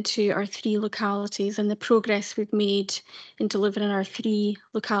bit into our 3 localities and the progress we've made in delivering our 3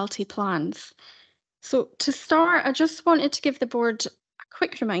 locality plans. So to start, I just wanted to give the board a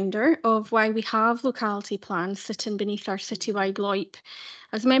quick reminder of why we have locality plans sitting beneath our citywide LOIP.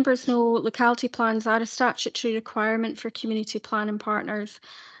 As members know, locality plans are a statutory requirement for community planning partners,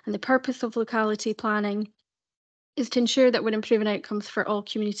 and the purpose of locality planning is to ensure that we're improving outcomes for all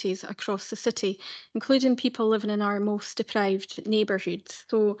communities across the city, including people living in our most deprived neighbourhoods.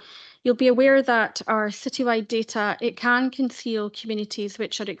 So you'll be aware that our citywide data, it can conceal communities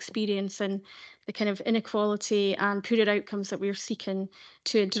which are experiencing the kind of inequality and poorer outcomes that we're seeking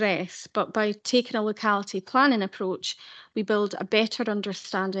to address. But by taking a locality planning approach, we build a better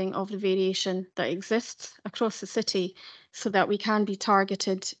understanding of the variation that exists across the city so that we can be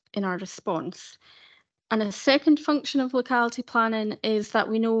targeted in our response. And a second function of locality planning is that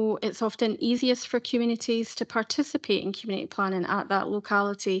we know it's often easiest for communities to participate in community planning at that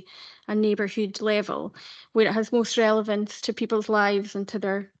locality and neighbourhood level, where it has most relevance to people's lives and to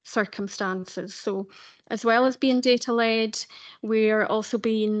their circumstances. So as well as being data-led, we're also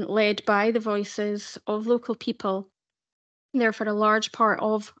being led by the voices of local people. Therefore, a large part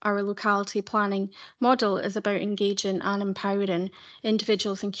of our locality planning model is about engaging and empowering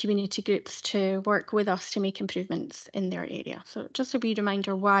individuals and community groups to work with us to make improvements in their area. So just a wee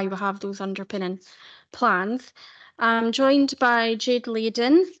reminder why we have those underpinning plans. I'm joined by Jade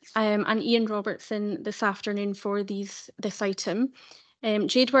Layden and Ian Robertson this afternoon for this item.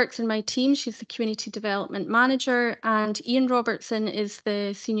 Jade works in my team. She's the Community Development Manager, and Ian Robertson is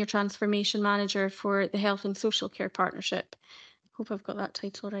the Senior Transformation Manager for the Health and Social Care Partnership. Hope I've got that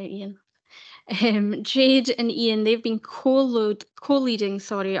title right, Ian. Jade and Ian, they've been co-leading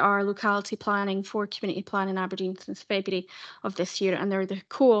our locality planning for Community Planning Aberdeen since February of this year, and they're the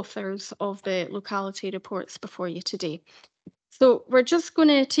co-authors of the locality reports before you today. So we're just going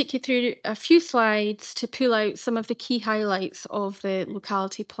to take you through a few slides to pull out some of the key highlights of the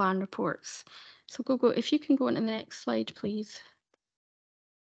locality plan reports. So go, if you can go on to the next slide, please.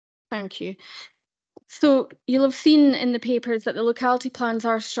 Thank you. So you'll have seen in the papers that the locality plans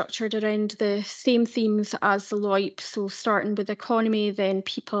are structured around the same themes as the LOIP, so starting with economy, then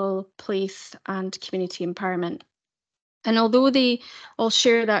people, place and community empowerment. And although they all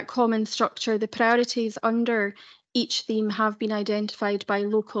share that common structure, the priorities under each theme have been identified by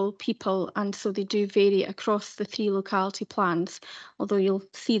local people, and so they do vary across the 3 locality plans, although you'll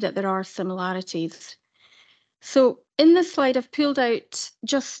see that there are similarities. So in this slide, I've pulled out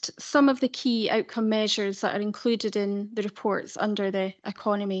just some of the key outcome measures that are included in the reports under the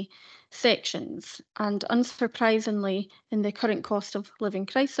economy sections. And unsurprisingly, in the current cost of living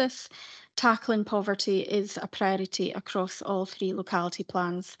crisis, tackling poverty is a priority across all 3 locality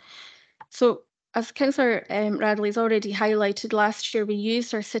plans. So as Councillor Radley's already highlighted, last year we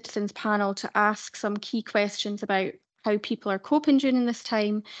used our citizens panel to ask some key questions about how people are coping during this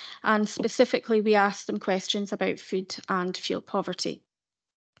time, and specifically we asked them questions about food and fuel poverty.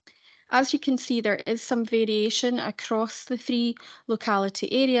 As you can see, there is some variation across the 3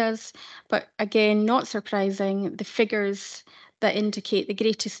 locality areas, but again, not surprising, the figures that indicate the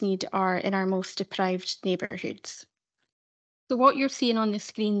greatest need are in our most deprived neighbourhoods. So what you're seeing on the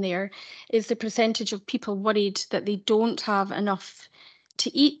screen there is the percentage of people worried that they don't have enough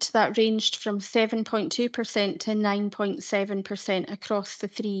to eat. That ranged from 7.2% to 9.7% across the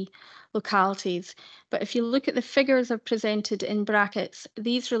 3 localities. But if you look at the figures are presented in brackets,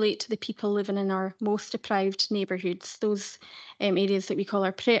 these relate to the people living in our most deprived neighbourhoods, those areas that we call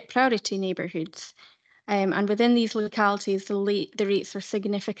our priority neighbourhoods. And within these localities, the rates are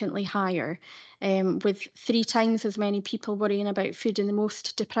significantly higher, with 3 times as many people worrying about food in the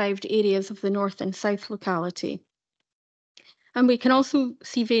most deprived areas of the north and south locality. And we can also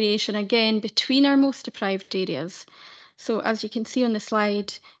see variation again between our most deprived areas. So as you can see on the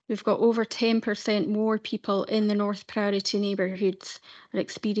slide, we've got over 10% more people in the North priority neighbourhoods are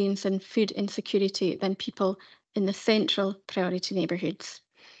experiencing food insecurity than people in the central priority neighbourhoods.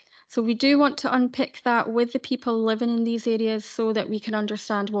 So we do want to unpick that with the people living in these areas so that we can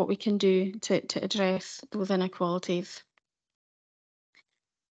understand what we can do to address those inequalities.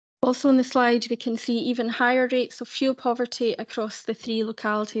 Also on the slide, we can see even higher rates of fuel poverty across the 3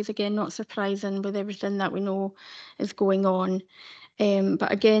 localities. Again, not surprising with everything that we know is going on. But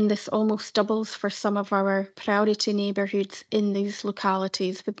again, this almost doubles for some of our priority neighbourhoods in these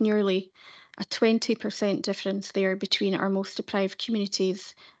localities, with nearly a 20% difference there between our most deprived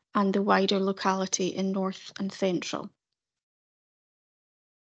communities and the wider locality in North and Central.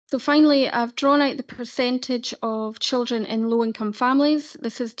 So finally, I've drawn out the percentage of children in low-income families.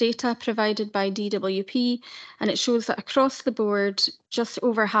 This is data provided by DWP, and it shows that across the board, just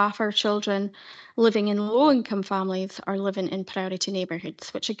over half our children living in low-income families are living in priority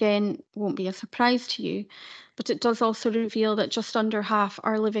neighbourhoods, which again won't be a surprise to you, but it does also reveal that just under half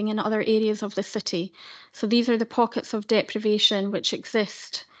are living in other areas of the city. So these are the pockets of deprivation which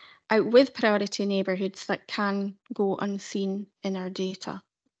exist out with priority neighbourhoods that can go unseen in our data.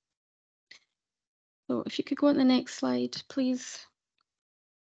 So if you could go on the next slide, please.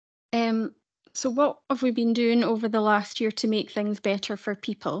 So what have we been doing over the last year to make things better for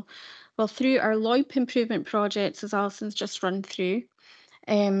people? Well, through our LOIP improvement projects, as Alison's just run through,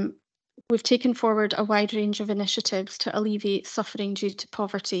 we've taken forward a wide range of initiatives to alleviate suffering due to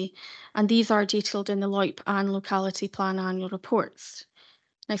poverty, and these are detailed in the LOIP and locality plan annual reports.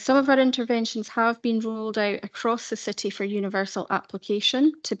 Now, some of our interventions have been rolled out across the city for universal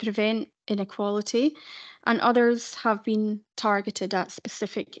application to prevent inequality, and others have been targeted at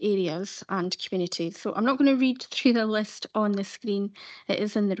specific areas and communities. So I'm not going to read through the list on the screen, it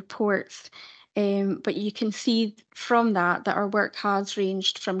is in the reports, but you can see from that our work has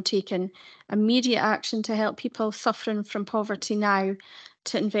ranged from taking immediate action to help people suffering from poverty now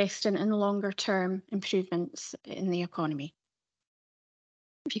to investing in longer term improvements in the economy.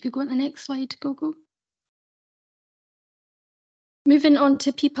 If you could go on the next slide, Gogo. Moving on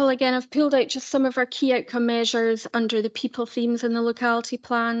to people again, I've pulled out just some of our key outcome measures under the people themes in the locality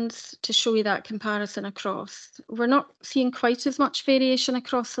plans to show you that comparison across. We're not seeing quite as much variation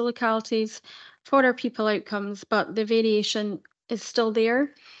across the localities for our people outcomes, but the variation is still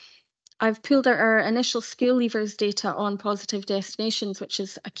there. I've pulled out our initial school leavers data on positive destinations, which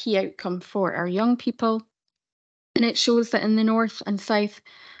is a key outcome for our young people. And it shows that in the north and south,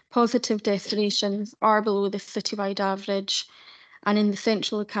 positive destinations are below the citywide average, and in the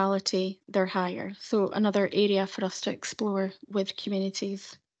central locality, they're higher. So another area for us to explore with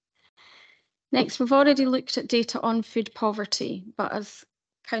communities. Next, we've already looked at data on food poverty, but as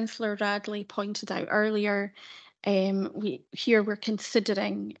Councillor Radley pointed out earlier, we're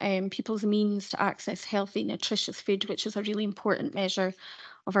considering people's means to access healthy, nutritious food, which is a really important measure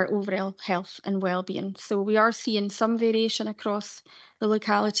of our overall health and well-being. So we are seeing some variation across the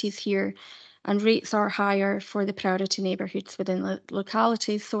localities here, and rates are higher for the priority neighbourhoods within the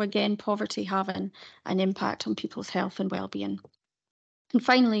localities. So again, poverty having an impact on people's health and well-being. And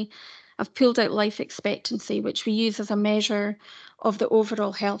finally, I've pulled out life expectancy, which we use as a measure of the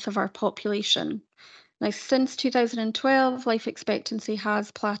overall health of our population. Now, since 2012, life expectancy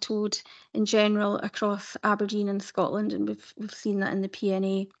has plateaued in general across Aberdeen and Scotland, and we've seen that in the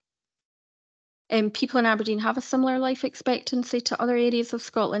PNA. People in Aberdeen have a similar life expectancy to other areas of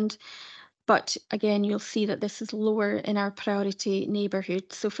Scotland, but again, you'll see that this is lower in our priority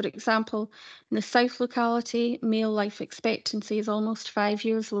neighbourhoods. So for example, in the south locality, male life expectancy is almost 5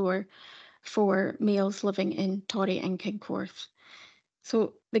 years lower for males living in Torry and Kincorth.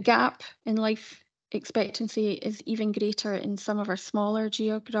 So the gap in life expectancy is even greater in some of our smaller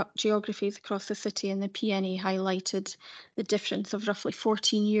geographies across the city, and the PNA highlighted the difference of roughly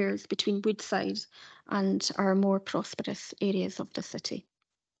 14 years between Woodside and our more prosperous areas of the city.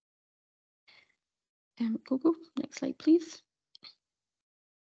 Gogo, next slide, please.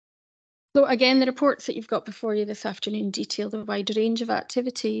 So again, the reports that you've got before you this afternoon detail the wide range of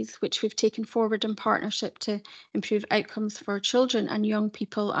activities which we've taken forward in partnership to improve outcomes for children and young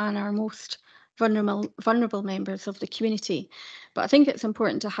people and our most vulnerable members of the community. But I think it's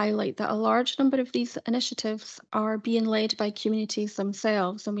important to highlight that a large number of these initiatives are being led by communities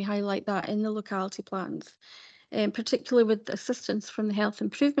themselves, and we highlight that in the locality plans. Particularly with assistance from the Health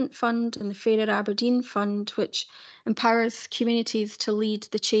Improvement Fund and the Fairer Aberdeen Fund, which empowers communities to lead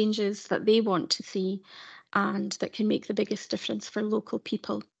the changes that they want to see and that can make the biggest difference for local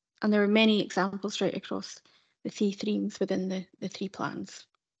people. And there are many examples right across the three themes within the three plans.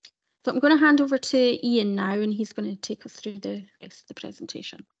 So I'm going to hand over to Ian now, and he's going to take us through the rest of the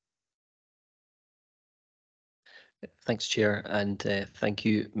presentation. Thanks, Chair, and thank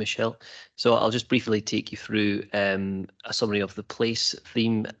you, Michelle. So I'll just briefly take you through a summary of the place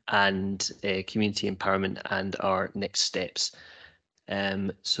theme and community empowerment and our next steps.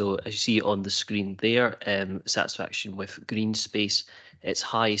 So as you see on the screen there, satisfaction with green space, it's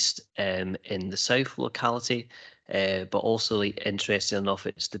highest in the south locality, but also interesting enough,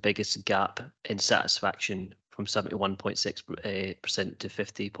 it's the biggest gap in satisfaction from 71.6% to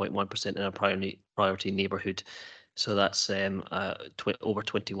 50.1% in our priority neighbourhood. So that's over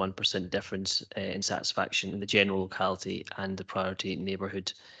 21% difference in satisfaction in the general locality and the priority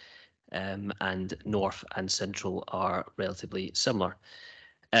neighbourhood, and north and central are relatively similar.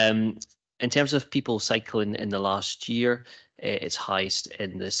 In terms of people cycling in the last year, it's highest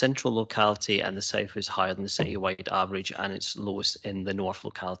in the central locality, and the south is higher than the citywide average, and it's lowest in the north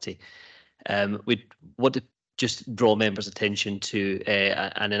locality. We want to just draw members' attention to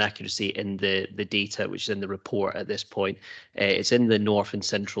an inaccuracy in the data, which is in the report at this point. It's in the north and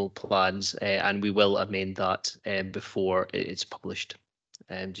central plans, and we will amend that before it's published,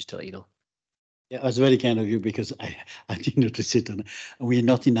 just to let you know. Yeah, it was very kind of you, because I did notice it, and we're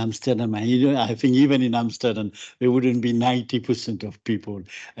not in Amsterdam. And, you know, I think even in Amsterdam, there wouldn't be 90% of people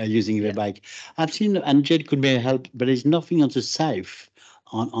using their bike. I've seen, and Jed could may help, but there's nothing on the south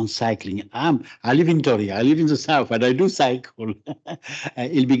on cycling. I live in Tory, I live in the south, and I do cycle.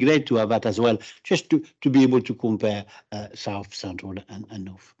 It'll be great to have that as well, just to be able to compare south, central, and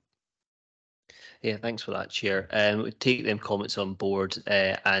north. Yeah, thanks for that, Chair. We take them comments on board,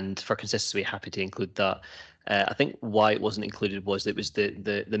 and for consistency, we're happy to include that. I think why it wasn't included was it was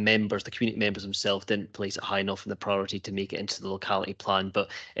the members, the community members themselves didn't place it high enough in the priority to make it into the locality plan. But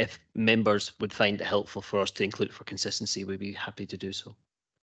if members would find it helpful for us to include it for consistency, we'd be happy to do so.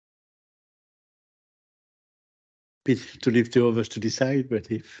 To leave to others to decide,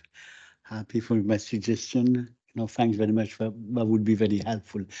 but if happy for my suggestion, no, thanks very much. That would be very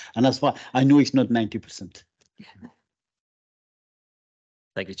helpful. And as far I know, it's not 90%.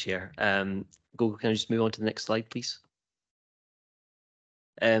 Thank you, Chair. Gogo, can I just move on to the next slide, please?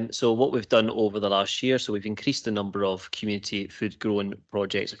 So what we've done over the last year, so we've increased the number of community food growing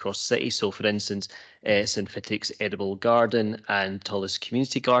projects across the city. So for instance, St Fittick's Edible Garden and Tullis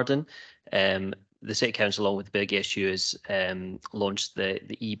Community Garden. The City Council, along with the big issue, has launched the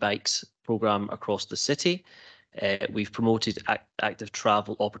e-bikes programme across the city. We've promoted active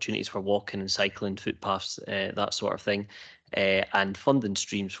travel opportunities for walking and cycling, footpaths, that sort of thing, and funding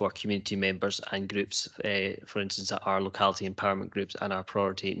streams for community members and groups, for instance, our locality empowerment groups and our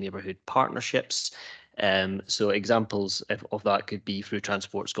priority neighbourhood partnerships. So examples of that could be through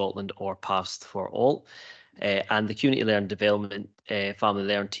Transport Scotland or Paths for All. And the Community Learn Development Family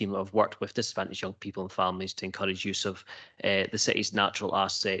Learn team have worked with disadvantaged young people and families to encourage use of the city's natural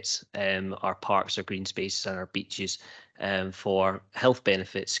assets, our parks, our green spaces and our beaches for health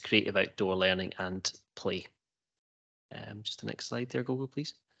benefits, creative outdoor learning and play. Just the next slide there, Gogo,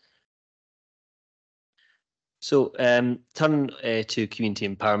 please. So turn to community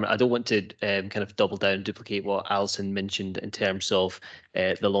empowerment. I don't want to kind of double down and duplicate what Alison mentioned in terms of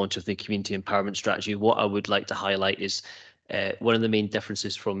the launch of the community empowerment strategy. What I would like to highlight is one of the main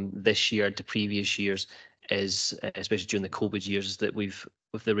differences from this year to previous years is, especially during the COVID years, is that with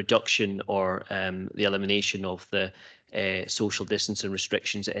the reduction or the elimination of the social distance and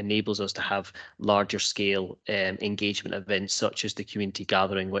restrictions, it enables us to have larger scale engagement events such as the community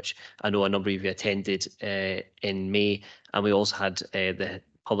gathering, which I know a number of you attended in May, and we also had the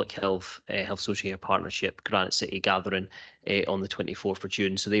Public Health Social Care Partnership Granite City gathering on the 24th of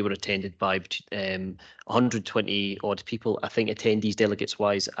June. So they were attended by 120 odd people, I think, attendees delegates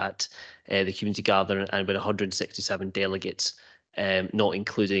wise at the community gathering, and about 167 delegates, not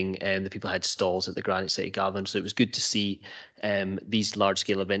including the people who had stalls at the Granite City gathering. So it was good to see these large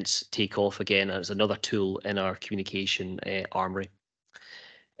scale events take off again as another tool in our communication armoury.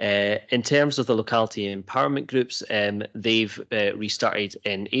 In terms of the locality empowerment groups, they've restarted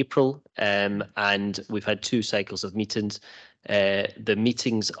in April, and we've had 2 cycles of meetings. The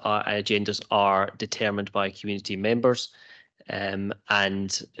meetings agendas are determined by community members, and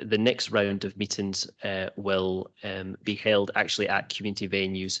the next round of meetings will be held actually at community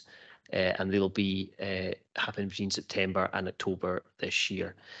venues, and they'll be happening between September and October this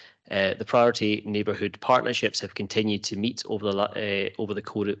year. The priority neighbourhood partnerships have continued to meet over the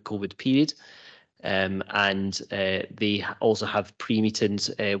COVID period, and they also have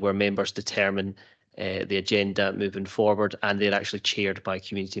pre-meetings where members determine the agenda moving forward, and they're actually chaired by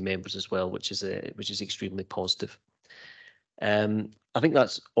community members as well, which is extremely positive. I think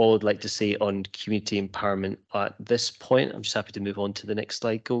that's all I'd like to say on community empowerment at this point. I'm just happy to move on to the next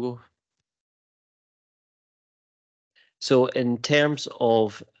slide, Gogo. So in terms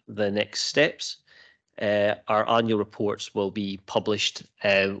of the next steps, our annual reports will be published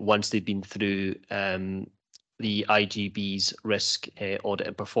once they've been through the IGB's Risk Audit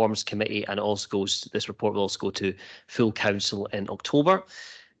and Performance Committee, and this report will also go to full council in October.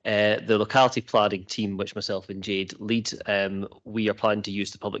 The locality planning team, which myself and Jade lead, we are planning to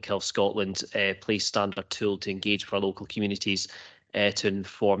use the Public Health Scotland Place Standard tool to engage with our local communities to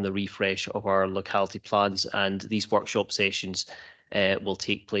inform the refresh of our locality plans, and these workshop sessions will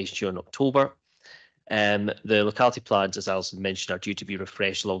take place during October. The locality plans, as Alison mentioned, are due to be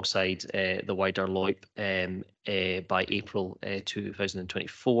refreshed alongside the wider LOIP by April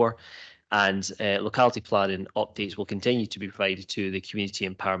 2024. And locality planning updates will continue to be provided to the Community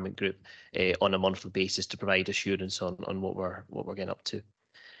Empowerment Group on a monthly basis to provide assurance on what we're getting up to.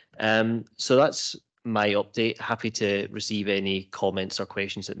 So that's my update. Happy to receive any comments or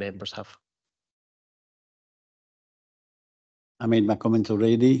questions that members have. I made my comments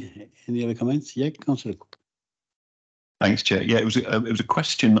already. Any other comments? Yeah, Councillor Cook. Thanks, Chair. Yeah, it was a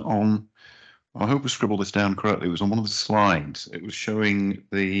question on. I hope I scribbled this down correctly. It was on one of the slides. It was showing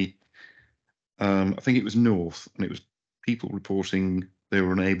the. I think it was North, and it was people reporting they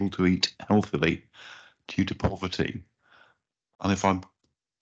were unable to eat healthily due to poverty. And if I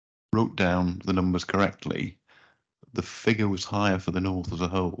wrote down the numbers correctly, the figure was higher for the North as a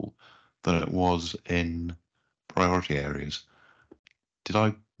whole than it was in priority areas. Did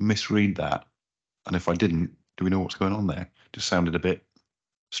I misread that? And if I didn't, do we know what's going on there? Just sounded a bit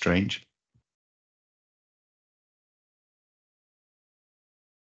strange.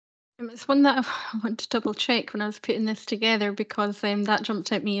 It's one that I want to double check when I was putting this together, because that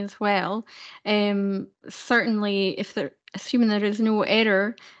jumped at me as well. Certainly, assuming there is no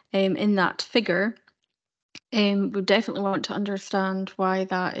error in that figure, we definitely want to understand why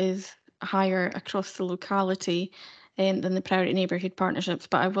that is higher across the locality than the priority neighbourhood partnerships.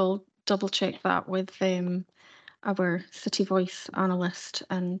 But I will double check that with our City Voice analyst,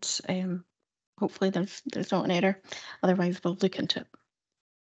 and hopefully there's not an error. Otherwise, we'll look into it.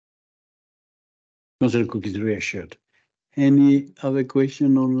 Councillor Cook is reassured. Any other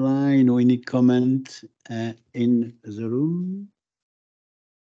question online or any comment in the room?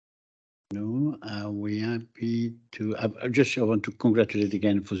 No, we're happy to. I want to congratulate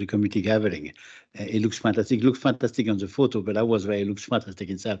again for the committee gathering. It looks fantastic. It looks fantastic on the photo, but I was there. It looks fantastic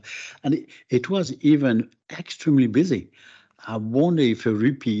itself, and it was even extremely busy. I wonder if a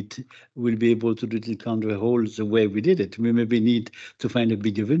repeat will be able to do the country hall the way we did it. We maybe need to find a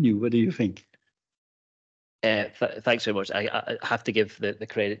bigger venue. What do you think? Thanks very much. I have to give the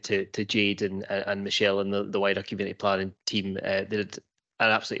credit to Jade and Michelle and the wider community planning team. They did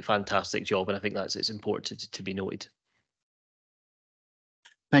an absolutely fantastic job, and I think it's important to be noted.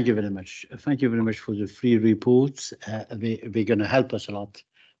 Thank you very much. Thank you very much for the free reports. They're going to help us a lot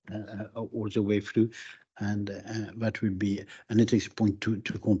all the way through, and that will be an interesting point to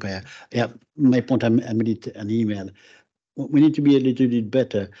compare. Yeah, my point, I made an email. We need to be a little bit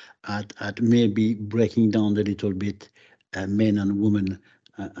better at maybe breaking down a little bit men and women.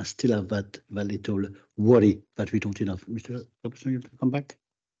 I still have that little worry that we don't enough. Mr. Robertson, you come back?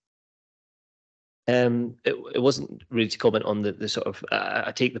 It wasn't really to comment on the sort of.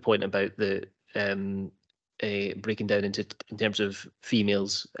 I take the point about the breaking down in terms of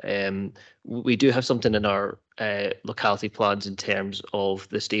females. We do have something in our locality plans in terms of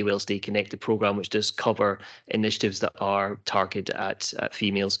the Stay Well, Stay Connected programme, which does cover initiatives that are targeted at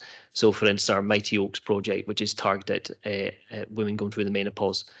females. So, for instance, our Mighty Oaks project, which is targeted at women going through the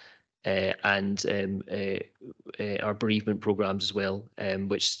menopause, and our bereavement programmes as well,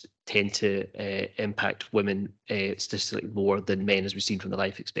 which tend to impact women statistically more than men, as we've seen from the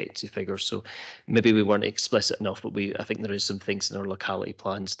life expectancy figures. So maybe we weren't explicit enough, but I think there is some things in our locality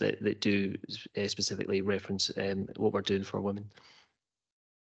plans that do specifically reference what we're doing for women.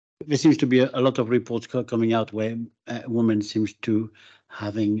 There seems to be a lot of reports coming out where women seems to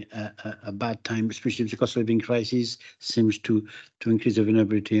having a bad time, especially the cost of living crisis seems to increase the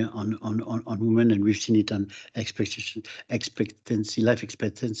vulnerability on women, and we've seen it on life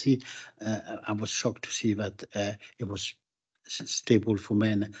expectancy. I was shocked to see that it was stable for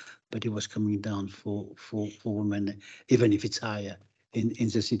men, but it was coming down for women, even if it's higher in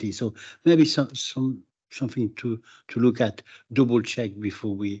the city. So maybe something to look at, double check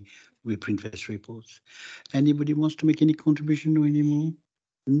before we print these reports. Anybody wants to make any contribution or any more?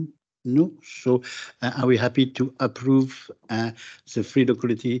 No. So are we happy to approve the free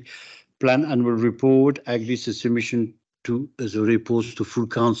locality plan annual report? I guess the submission to the reports to full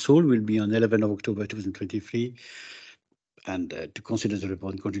council will be on 11th of October 2023, and to consider the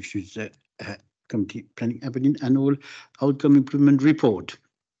report and contributions committee planning Aberdeen annual outcome improvement report.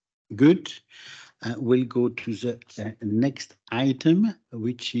 Good. We'll go to the next item,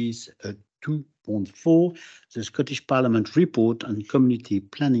 which is 2.4, the Scottish Parliament report on community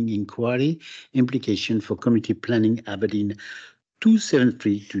planning inquiry, implication for community planning Aberdeen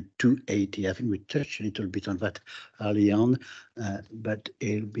 273 to 280. I think we touched a little bit on that early on, but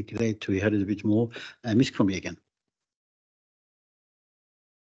it'll be great to hear a little bit more. Ms. Crombie again.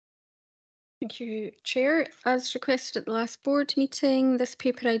 Thank you, Chair. As requested at the last board meeting, this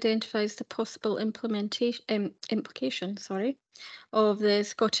paper identifies the possible implication, of the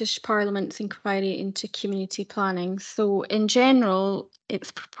Scottish Parliament's inquiry into community planning. So in general,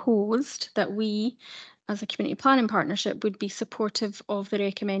 it's proposed that we, as a community planning partnership, would be supportive of the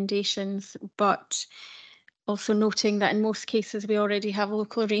recommendations, but also noting that in most cases we already have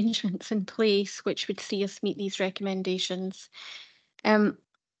local arrangements in place which would see us meet these recommendations.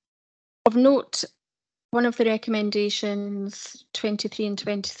 Of note, one of the recommendations 23 and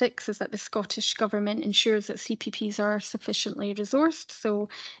 26 is that the Scottish Government ensures that CPPs are sufficiently resourced. So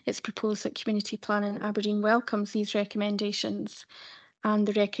it's proposed that Community Planning Aberdeen welcomes these recommendations and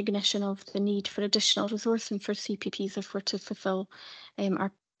the recognition of the need for additional resourcing for CPPs if we're to fulfil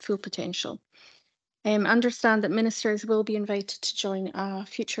our full potential. Understand that ministers will be invited to join a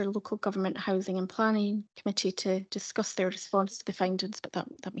future local government housing and planning committee to discuss their response to the findings, but that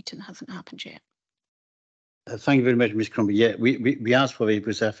meeting hasn't happened yet. Thank you very much, Ms. Crombie. Yeah, we asked for it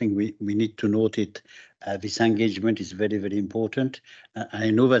because I think we need to note it. This engagement is very, very important. I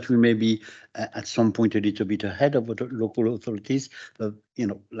know that we may be at some point a little bit ahead of the local authorities, but you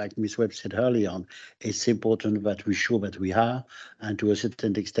know, like Ms. Webb said earlier on, it's important that we show that we are, and to a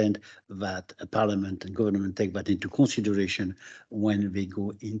certain extent that Parliament and government take that into consideration when they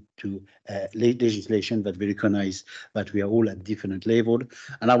go into legislation, that we recognize that we are all at different levels.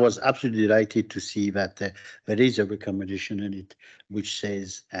 And I was absolutely delighted to see that there is a recommendation in it which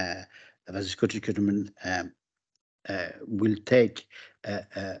says that the Scottish Government will take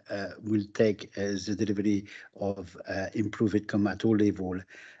the delivery of improved income at all levels,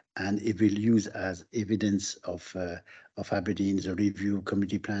 and it will use as evidence of Aberdeen's review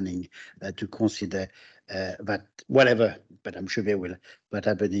community planning to consider that whatever, but I'm sure they will, but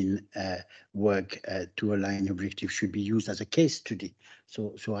Aberdeen work to align objectives should be used as a case study.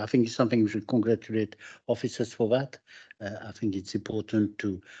 So I think it's something we should congratulate officers for that. I think it's important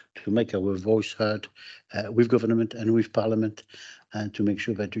to make our voice heard with government and with Parliament, and to make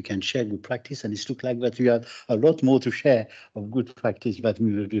sure that we can share good practice. And it looks like that we have a lot more to share of good practice that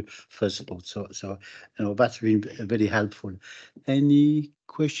we will do first thought. So you know, that's been very helpful. Any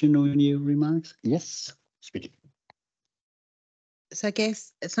question or any remarks? Yes, Speedy. So I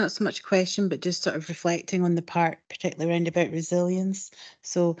guess it's not so much a question, but just sort of reflecting on the part, particularly around about resilience.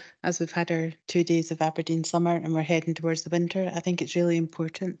 So as we've had our 2 days of Aberdeen summer and we're heading towards the winter, I think it's really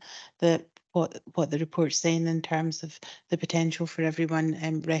important that what the report's saying in terms of the potential for everyone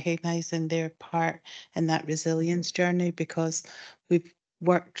recognising their part in that resilience journey, because we've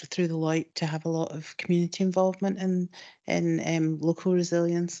worked through the light to have a lot of community involvement in local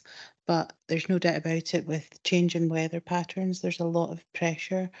resilience. But there's no doubt about it, with changing weather patterns, there's a lot of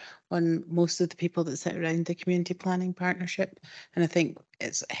pressure on most of the people that sit around the community planning partnership. And I think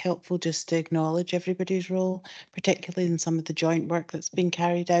it's helpful just to acknowledge everybody's role, particularly in some of the joint work that's been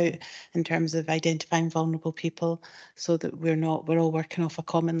carried out in terms of identifying vulnerable people, so that we're all working off a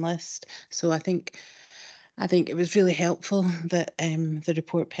common list. So I think it was really helpful that the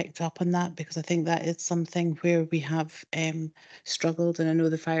report picked up on that, because I think that is something where we have struggled, and I know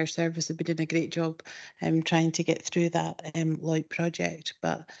the fire service have been doing a great job trying to get through that Lloyd project.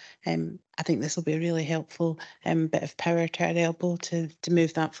 But I think this will be a really helpful bit of power to our elbow to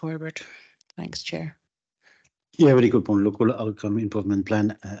move that forward. Thanks, Chair. Yeah, very good point. Local outcome improvement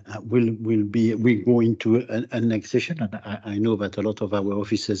plan will go into a next session, and I know that a lot of our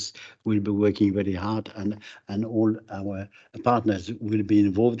officers will be working very hard, and all our partners will be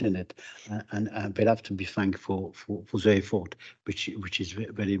involved in it, and they'll have to be thanked for their effort, which is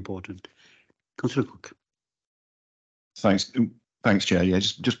very important. Councillor Cook. Thanks, Chair. Yeah,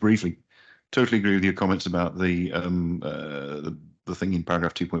 just briefly, totally agree with your comments about the thing in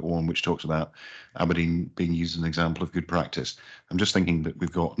paragraph 2.1, which talks about Aberdeen being used as an example of good practice. I'm just thinking that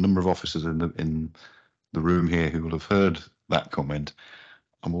we've got a number of officers in the room here who will have heard that comment.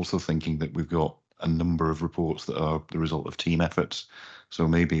 I'm also thinking that we've got a number of reports that are the result of team efforts. So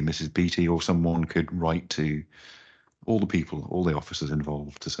maybe Mrs. Beattie or someone could write to all the people, all the officers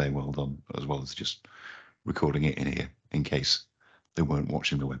involved, to say well done, as well as just recording it in here in case they weren't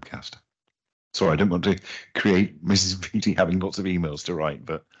watching the webcast. Sorry, I don't want to create Mrs. Beattie having lots of emails to write,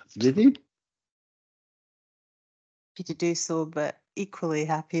 but did he? Happy to do so, but equally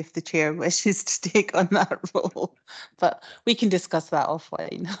happy if the chair wishes to take on that role. But we can discuss that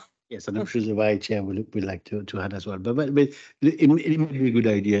offline. Yes, and I'm sure the Vice Chair will like to add as well. But it may be a good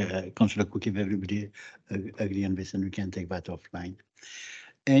idea, Councillor Cook, if everybody agree on this, and we can take that offline.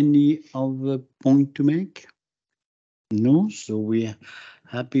 Any other point to make? No, so we're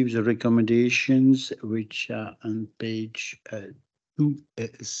happy with the recommendations which are on page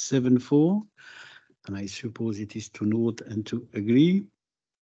 274, and I suppose it is to note and to agree.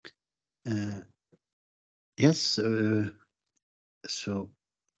 Yes, so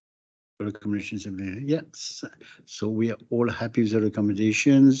recommendations are there. Yes, so we are all happy with the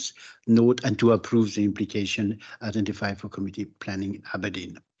recommendations, note and to approve the implication identified for committee planning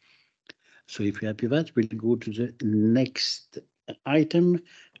Aberdeen. So if you're happy with that, we'll go to the next item,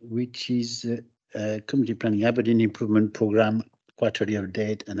 which is committee planning Aberdeen improvement program quarterly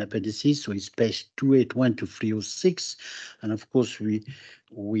update and appendices. So it's page 281 to 306, and of course we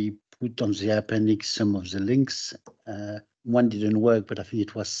put on the appendix some of the links. One didn't work, but I think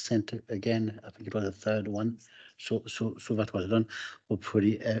it was sent again. I think it was the third one. So that was done.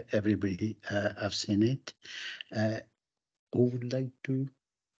 Hopefully everybody have seen it. Who would like to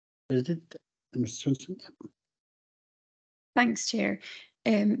present? Ms. Johnson? Thanks, Chair.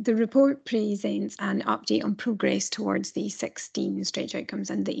 The report presents an update on progress towards the 16 stretch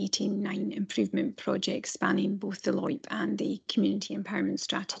outcomes and the 18-9 improvement projects spanning both the LOIP and the Community Empowerment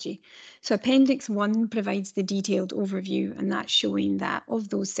Strategy. So Appendix 1 provides the detailed overview, and that's showing that of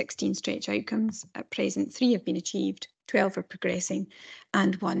those 16 stretch outcomes, at present 3 have been achieved, 12 are progressing,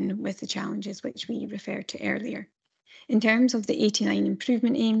 and 1 with the challenges which we referred to earlier. In terms of the 89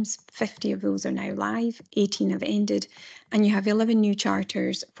 improvement aims, 50 of those are now live, 18 have ended, and you have 11 new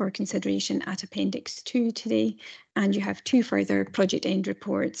charters for consideration at Appendix 2 today, and you have 2 further project end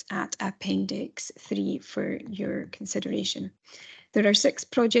reports at Appendix 3 for your consideration. There are 6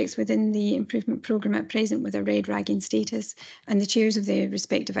 projects within the improvement programme at present with a red ragging status, and the chairs of the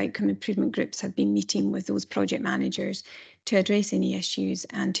respective outcome improvement groups have been meeting with those project managers to address any issues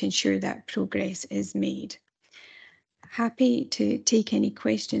and to ensure that progress is made. Happy to take any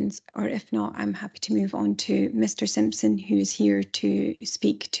questions, or if not, I'm happy to move on to Mr. Simpson, who is here to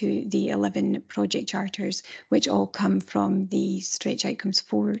speak to the 11 project charters, which all come from the stretch outcomes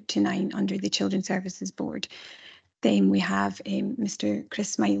 4 to 9 under the Children's Services Board. Then we have Mr.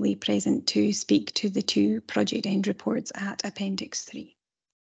 Chris Smiley present to speak to the 2 project end reports at Appendix 3.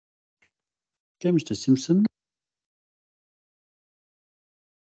 Okay, Mr. Simpson.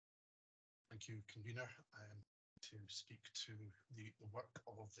 Thank you, Convener. To speak to the work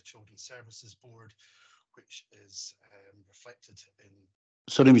of the Children's Services Board, which is reflected in...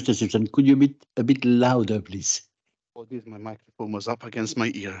 Sorry, Mr. Simpson, could you be a bit louder, please? Apologies, my microphone was up against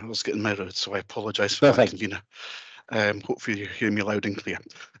my ear. I was getting mirrored, so I apologise for that, Convener. Hopefully you hear me loud and clear.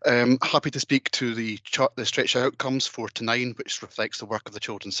 Happy to speak to the stretch outcomes 4 to 9, which reflects the work of the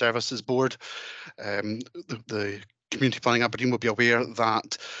Children's Services Board. The Community Planning Aberdeen will be aware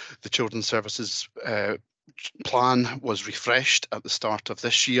that the Children's Services plan was refreshed at the start of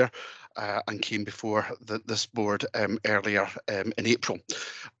this year and came before this board earlier in April.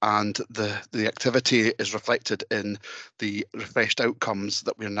 And the activity is reflected in the refreshed outcomes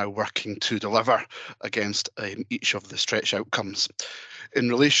that we're now working to deliver against each of the stretch outcomes. In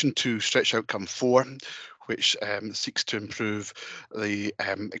relation to stretch outcome 4, which seeks to improve the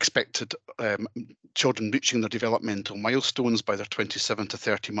expected children reaching their developmental milestones by their 27 to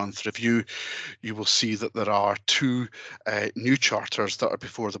 30 month review, you will see that there are 2 new charters that are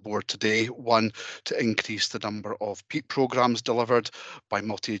before the board today. One to increase the number of PEEP programmes delivered by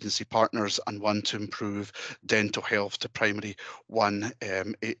multi-agency partners, and one to improve dental health to primary 1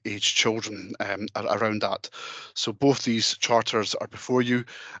 age children around that. So both these charters are before you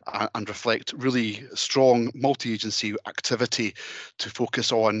and reflect really strong multi-agency activity to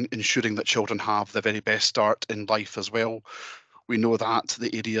focus on ensuring that children have the very best start in life as well. We know that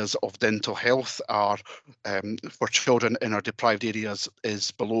the areas of dental health are, for children in our deprived areas,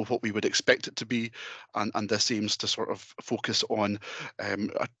 is below what we would expect it to be, and this aims to sort of focus on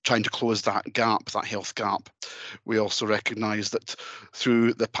trying to close that gap, that health gap. We also recognise that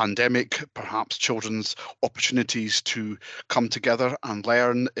through the pandemic, perhaps children's opportunities to come together and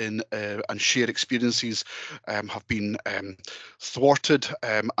learn and share experiences have been thwarted,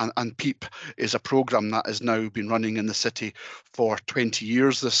 and PEEP is a programme that has now been running in the city for 20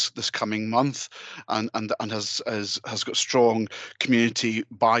 years this coming month, and has got strong community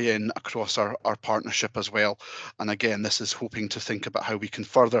buy-in across our partnership as well. And again, this is hoping to think about how we can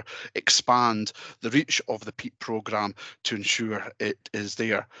further expand the reach of the PEEP programme to ensure it is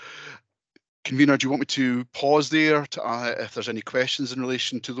there. Convener, do you want me to pause there to, if there's any questions in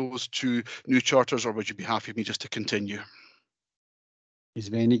relation to those 2 new charters, or would you be happy with me just to continue? Is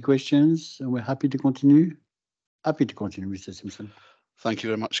there any questions? We're happy to continue. Happy to continue, Mr. Simpson. Thank you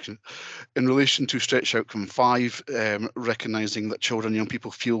very much. In relation to stretch outcome 5, recognising that children and young people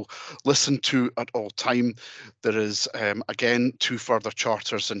feel listened to at all time, there is again 2 further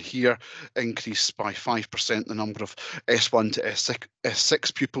charters in here, increased by 5% the number of S1 to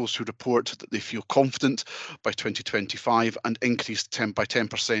S6 pupils who report that they feel confident by 2025, and increased by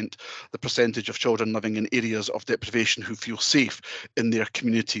 10% the percentage of children living in areas of deprivation who feel safe in their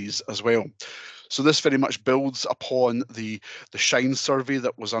communities as well. So this very much builds upon the SHINE survey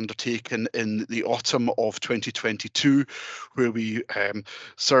that was undertaken in the autumn of 2022, where we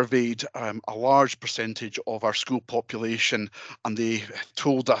surveyed a large percentage of our school population, and they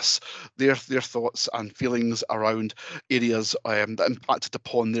told us their thoughts and feelings around areas that impacted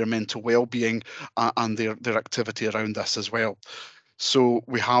upon their mental well-being and their activity around this as well. So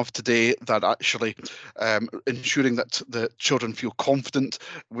we have today that actually ensuring that the children feel confident.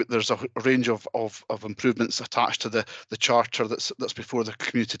 There's a range of improvements attached to the charter that's before the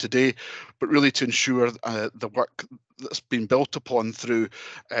community today, but really to ensure the work that's been built upon through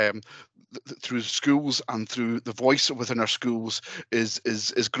schools and through the voice within our schools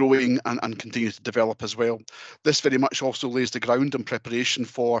is growing and continues to develop as well. This very much also lays the ground in preparation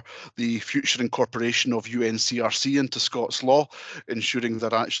for the future incorporation of UNCRC into Scots law, ensuring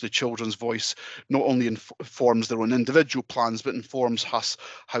that actually children's voice not only informs their own individual plans, but informs us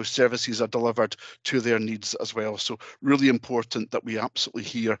how services are delivered to their needs as well. So really important that we absolutely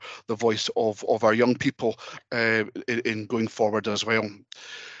hear the voice of our young people in going forward as well.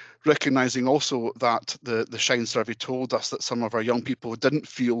 Recognising also that the SHINE survey told us that some of our young people didn't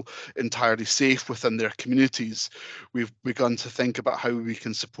feel entirely safe within their communities. We've begun to think about how we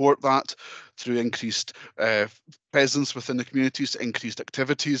can support that through increased presence within the communities, increased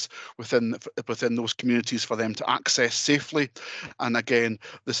activities within those communities for them to access safely. And again,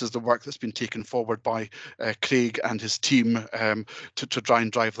 this is the work that's been taken forward by Craig and his team to try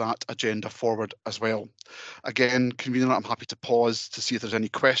and drive that agenda forward as well. Again, convener, I'm happy to pause to see if there's any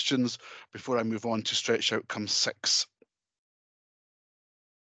questions before I move on to stretch outcome 6.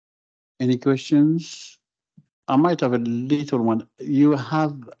 Any questions? I might have a little one. You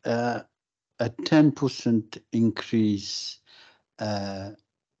have a 10% increase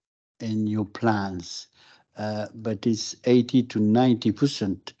in your plans, but it's 80 to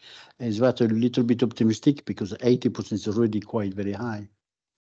 90%. Is that a little bit optimistic? Because 80% is already quite very high.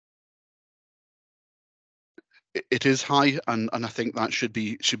 It is high, and I think that should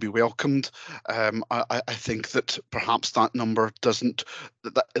be welcomed. I think that perhaps that number doesn't.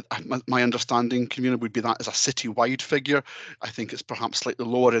 My understanding, community, would be that as a citywide figure. I think it's perhaps slightly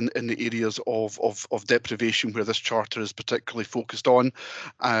lower in the areas of deprivation where this charter is particularly focused on,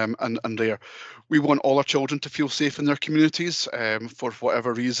 and there. We want all our children to feel safe in their communities for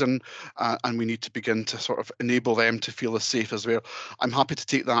whatever reason, and we need to begin to sort of enable them to feel as safe as well. I'm happy to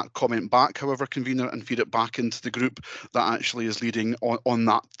take that comment back, however, convener, and feed it back into the group that actually is leading on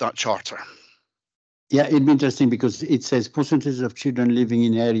that charter. Yeah, it'd be interesting because it says percentage of children living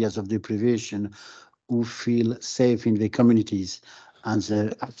in areas of deprivation who feel safe in their communities, and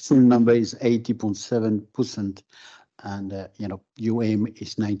the actual number is 80.7%, and your aim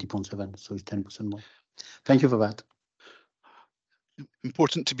is 90.7, so it's 10% more. Thank you for that.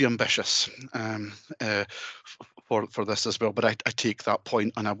 Important to be ambitious for this as well, but I take that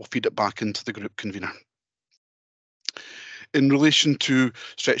point and I will feed it back into the group, convener. In relation to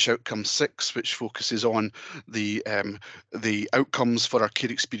stretch outcome 6, which focuses on the outcomes for our care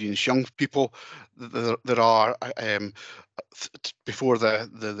experience young people, there are before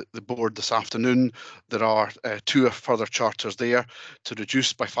the board this afternoon, there are 2 further charters there to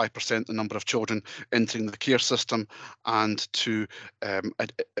reduce by 5% the number of children entering the care system, and to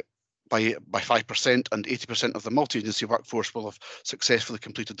by 5%, and 80% of the multi-agency workforce will have successfully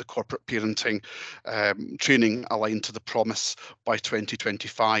completed the corporate parenting training aligned to the promise by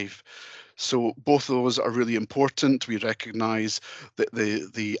 2025. So both of those are really important. We recognise that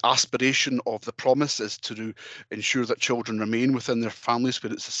the aspiration of the promise is to ensure that children remain within their families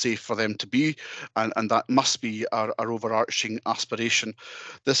where it's safe for them to be, and that must be our overarching aspiration.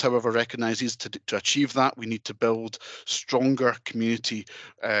 This, however, recognises to achieve that we need to build stronger community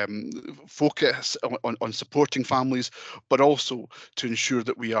focus on supporting families, but also to ensure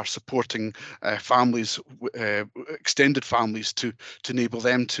that we are supporting families, extended families, to enable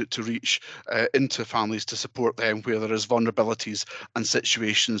them to reach into families to support them where there is vulnerabilities and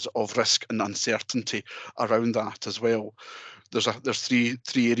situations of risk and uncertainty around that as well. there's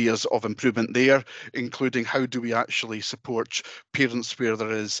three areas of improvement there, including how do we actually support parents where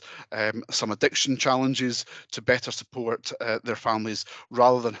there is some addiction challenges to better support their families,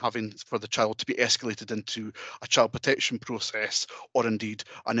 rather than having for the child to be escalated into a child protection process or indeed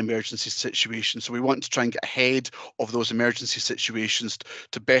an emergency situation. So we want to try and get ahead of those emergency situations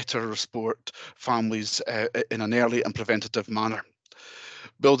to better support families in an early and preventative manner.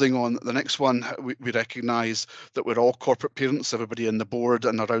 Building on the next one, we recognise that we're all corporate parents. Everybody in the board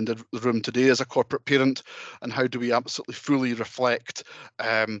and around the room today is a corporate parent, and how do we absolutely fully reflect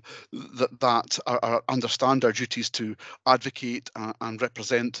that understand our duties to advocate and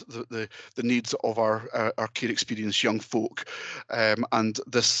represent the needs of our care experience young folk, and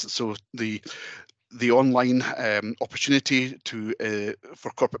this so the online opportunity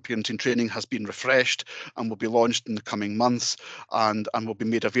for corporate parenting training has been refreshed and will be launched in the coming months, and will be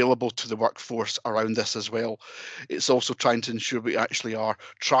made available to the workforce around this as well. It's also trying to ensure we actually are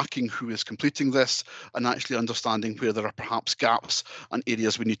tracking who is completing this and actually understanding where there are perhaps gaps and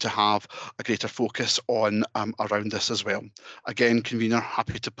areas we need to have a greater focus on around this as well. Again, convener,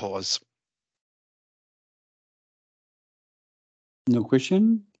 happy to pause. No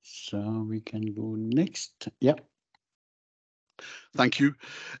question, so we can go next. Yeah. Thank you.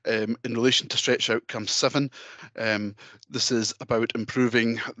 In relation to stretch outcome 7, this is about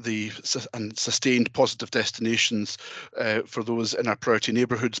improving and sustained positive destinations for those in our priority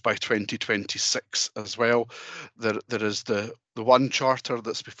neighbourhoods by 2026 as well. There is the one charter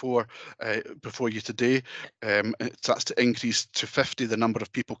that's before you today. That's to increase to 50 the number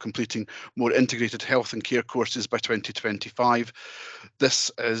of people completing more integrated health and care courses by 2025.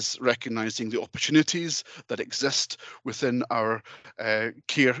 This is recognising the opportunities that exist within our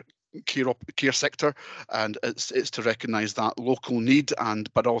care sector, and it's to recognise that local need,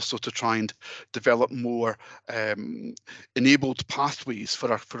 but also to try and develop more enabled pathways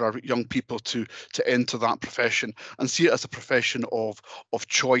for our young people to enter that profession and see it as a profession of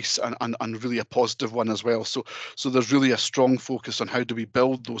choice and really a positive one as well. So there's really a strong focus on how do we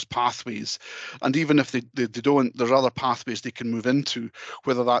build those pathways, and even if they don't, there's other pathways they can move into,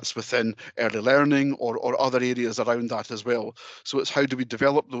 whether that's within early learning or other areas around that as well. So it's how do we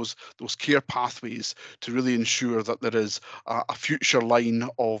develop those care pathways to really ensure that there is a future line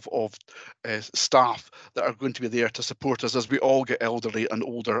of staff that are going to be there to support us as we all get elderly and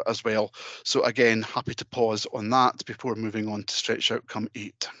older as well. So again, happy to pause on that before moving on to stretch outcome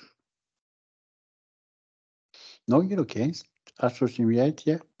 8. No, you're okay. Astronomy 8,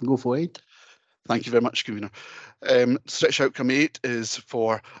 yeah, go for 8. Thank you very much, Convener. Stretch outcome 8 is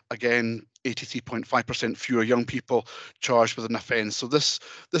for, again, 83.5% fewer young people charged with an offence. So this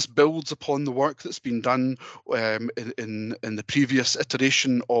builds upon the work that's been done in the previous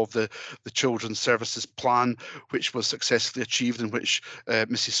iteration of the Children's Services Plan, which was successfully achieved, and which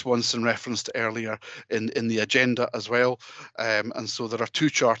Mrs. Swanson referenced earlier in the agenda as well. And so there are 2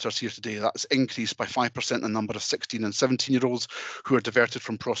 charters here today. That's increased by 5% the number of 16 and 17-year-olds who are diverted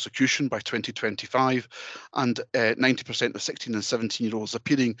from prosecution by 2025, and 90% of 16 and 17-year-olds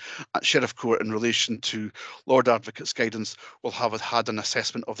appearing at Sheriff Court in relation to Lord Advocate's guidance will have had an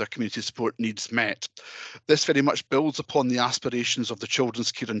assessment of their community support needs met. This very much builds upon the aspirations of the Children's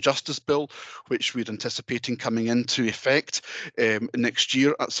Care and Justice Bill, which we're anticipating coming into effect next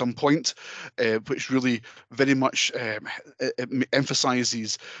year at some point, which really very much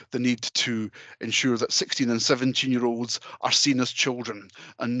emphasises the need to ensure that 16 and 17-year-olds are seen as children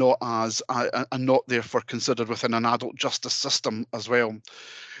and not therefore considered within an adult justice system as well.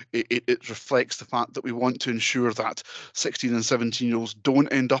 It reflects the fact that we want to ensure that 16 and 17-year-olds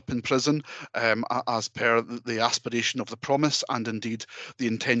don't end up in prison as per the aspiration of the promise and indeed the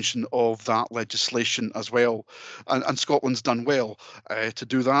intention of that legislation as well. And Scotland's done well to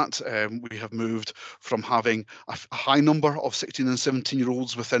do that. We have moved from having a high number of 16 and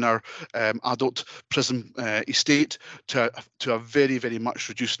 17-year-olds within our adult prison estate to a very, very much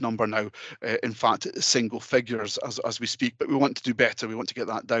reduced number now. In fact, single figures as we speak, but we want to do better. We want to get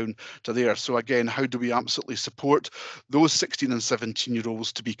that down to there. So again, how do we absolutely support those 16 and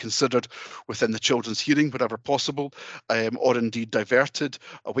 17-year-olds to be considered within the children's hearing wherever possible, or indeed diverted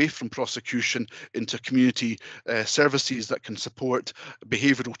away from prosecution into community services that can support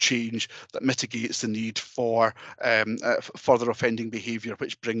behavioural change that mitigates the need for further offending behaviour,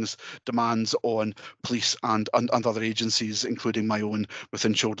 which brings demands on police and other agencies, including my own,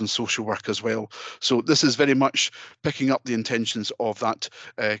 within children's social work as well. So this is very much picking up the intentions of that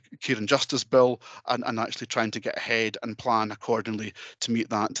Care and Justice Bill and actually trying to get ahead and plan accordingly to meet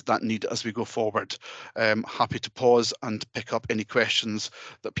that need as we go forward. Happy to pause and pick up any questions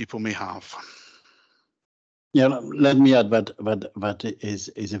that people may have. Yeah, let me add that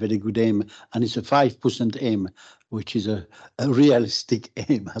is a very good aim, and it's a 5% aim, which is a realistic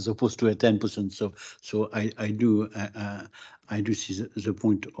aim as opposed to a 10%. So I do see the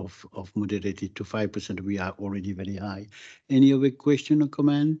point of moderated to 5%. We are already very high. Any other question or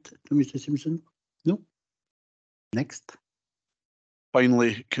comment to Mr. Simpson? No. Next.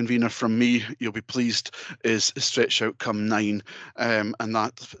 Finally, convener, from me, you'll be pleased, is stretch outcome 9, and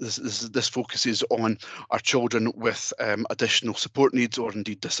that this focuses on our children with additional support needs or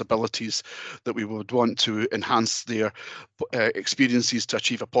indeed disabilities, that we would want to enhance their experiences to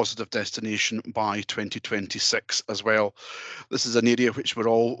achieve a positive destination by 2026 as well. This is an area which we're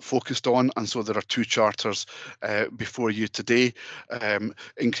all focused on, and so there are 2 charters before you today.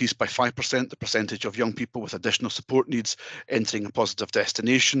 Increased by 5% the percentage of young people with additional support needs entering a positive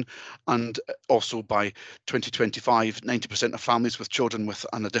destination, and also by 2025 90% of families with children with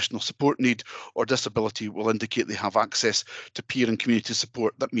an additional support need or disability will indicate they have access to peer and community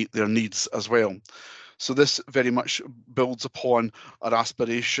support that meet their needs as well. So this very much builds upon our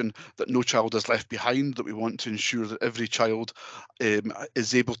aspiration that no child is left behind, that we want to ensure that every child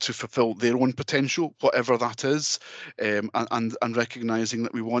is able to fulfil their own potential, whatever that is, and recognising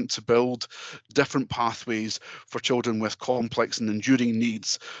that we want to build different pathways for children with complex and enduring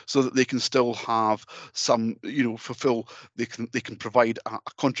needs, so that they can still have some, they can provide a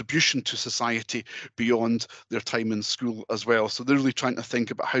contribution to society beyond their time in school as well. So they're really trying to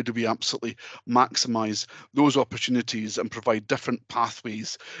think about how do we absolutely maximise those opportunities and provide different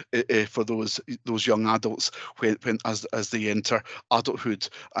pathways for those young adults as they enter adulthood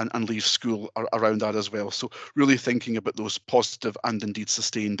and leave school around that as well. So really thinking about those positive and indeed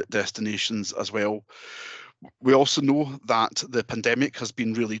sustained destinations as well. We also know that the pandemic has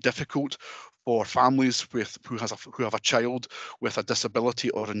been really difficult for families who have a child with a disability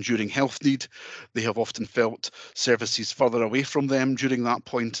or enduring health need. They have often felt services further away from them during that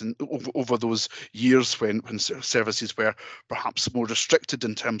point, and over those years when services were perhaps more restricted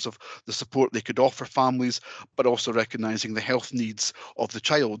in terms of the support they could offer families, but also recognising the health needs of the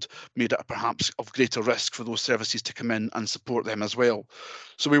child made it perhaps of greater risk for those services to come in and support them as well.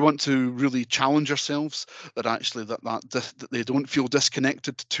 So we want to really challenge ourselves that actually that they don't feel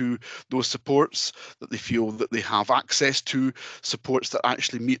disconnected to those supports, that they feel that they have access to supports that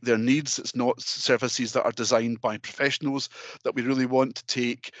actually meet their needs. It's not services that are designed by professionals, that we really want to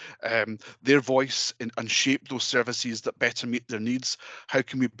take their voice and shape those services that better meet their needs. How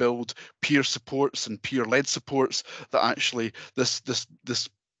can we build peer supports and peer-led supports that actually this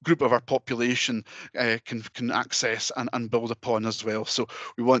group of our population can access and build upon as well. So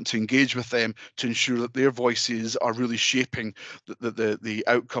we want to engage with them to ensure that their voices are really shaping the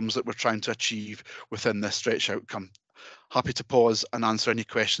outcomes that we're trying to achieve within this stretch outcome. Happy to pause and answer any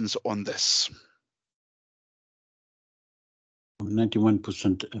questions on this.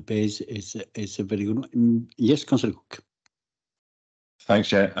 91% base is a very good. Yes, Councillor Cook. Thanks,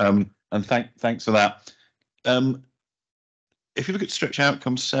 Chair. And thanks for that. If you look at stretch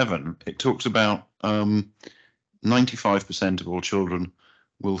outcome 7, it talks about 95% of all children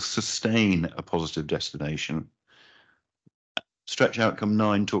will sustain a positive destination. Stretch outcome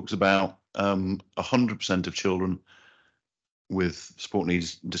 9 talks about 100% of children with support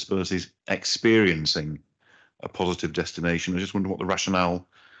needs, disabilities experiencing a positive destination. I just wonder what the rationale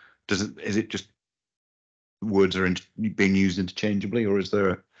is. It just words are being used interchangeably, or is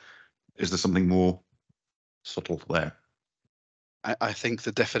there something more subtle there? I think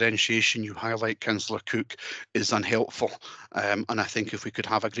the differentiation you highlight, Councillor Cook, is unhelpful. And I think if we could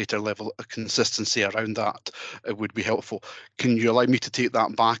have a greater level of consistency around that, it would be helpful. Can you allow me to take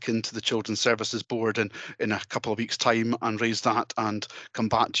that back into the Children's Services Board in a couple of weeks' time and raise that and come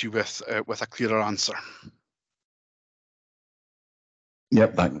back to you with a clearer answer?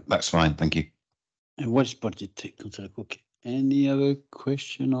 Yep, that's fine. Thank you. And what's budget, Councillor Cook? Any other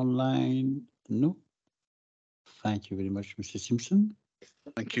question online? No. Thank you very much, Mr. Simpson.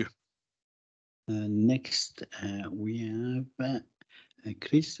 Thank you. Next, we have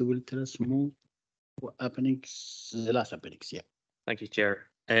Chris, who will tell us more what appendix, the last appendix. Yeah. Thank you, Chair.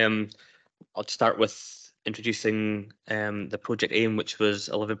 I'll start with introducing the project aim, which was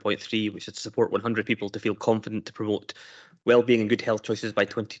 11.3, which is to support 100 people to feel confident to promote wellbeing and good health choices by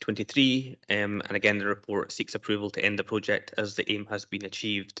 2023. And again, the report seeks approval to end the project as the aim has been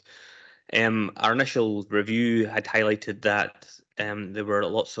achieved. Our initial review had highlighted that there were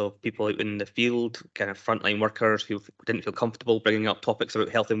lots of people out in the field, kind of frontline workers, who didn't feel comfortable bringing up topics about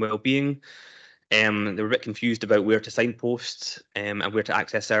health and well-being. They were a bit confused about where to signpost and where to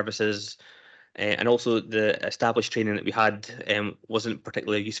access services. And also the established training that we had wasn't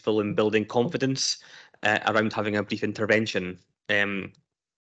particularly useful in building confidence around having a brief intervention.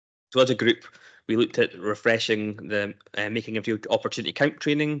 So as a group, we looked at refreshing the making of your opportunity count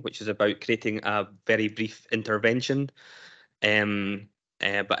training, which is about creating a very brief intervention.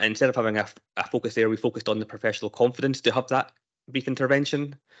 But instead of having a focus there, we focused on the professional confidence to have that brief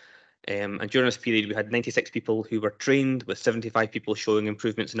intervention. And during this period, we had 96 people who were trained, with 75 people showing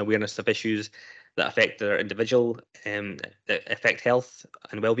improvements in awareness of issues that affect their individual, that affect health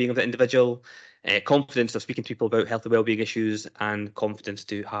and well-being of the individual, confidence of speaking to people about health and well-being issues, and confidence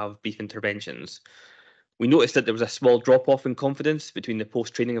to have brief interventions. We noticed that there was a small drop-off in confidence between the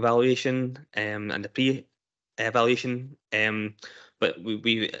post-training evaluation and the pre-evaluation, but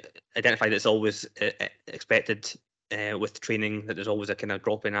we identified it's always expected with training that there's always a kind of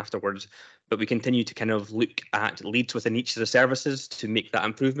drop in afterwards, but we continue to kind of look at leads within each of the services to make that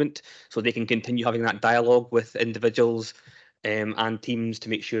improvement, so they can continue having that dialogue with individuals and teams to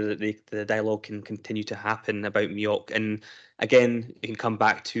make sure that the dialogue can continue to happen about MEOC. And again, you can come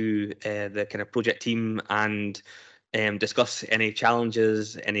back to the kind of project team and discuss any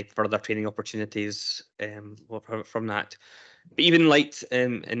challenges, any further training opportunities from that. But even like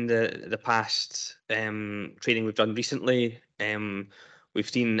in the past training we've done recently, we've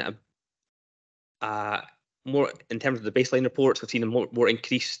seen a more, in terms of the baseline reports, we've seen a more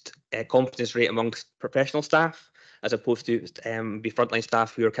increased confidence rate amongst professional staff, as opposed to be frontline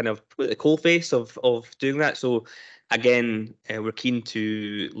staff who are kind of the coalface of doing that. So again, we're keen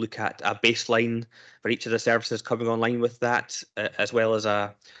to look at a baseline for each of the services coming online with that, as well as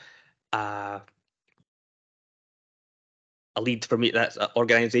a lead for me, that's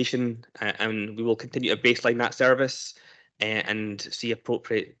organisation, and we will continue to baseline that service and see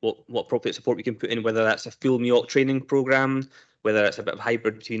what appropriate support we can put in, whether that's a full MEOC training programme, whether it's a bit of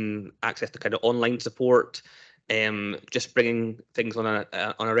hybrid between access to kind of online support, just bringing things on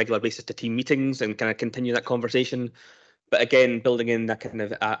a regular basis to team meetings and kind of continue that conversation. But again, building in that kind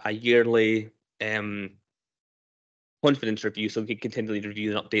of a yearly confidence review, so we can continually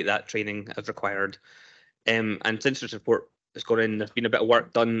review and update that training as required. And since the report has gone in, there's been a bit of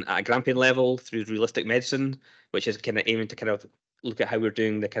work done at a Grampian level through Realistic Medicine, which is kind of aiming to kind of look at how we're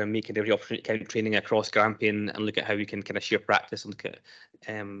doing the kind of making every opportunity count training across Grampian, and look at how we can kind of share practice and look at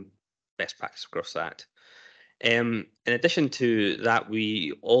best practice across that. In addition to that,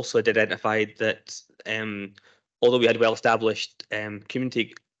 we also had identified that although we had well-established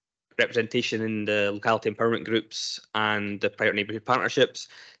community representation in the locality empowerment groups and the private neighbourhood partnerships,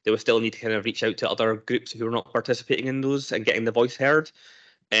 they will still need to kind of reach out to other groups who are not participating in those and getting the voice heard.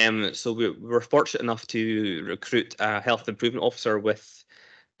 So we were fortunate enough to recruit a health improvement officer with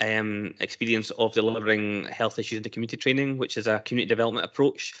experience of delivering health issues into community training, which is a community development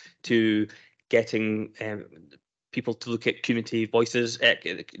approach to getting people to look at community voices,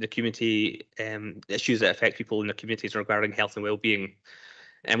 the community issues that affect people in their communities regarding health and well-being.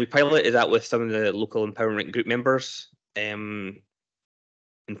 And we piloted that with some of the local empowerment group members. And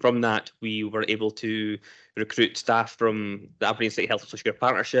from that, we were able to recruit staff from the Aberdeen City Health and Social Care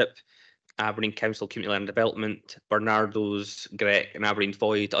Partnership, Aberdeen Council Community Learning Development, Barnardo's, Grec and Aberdeen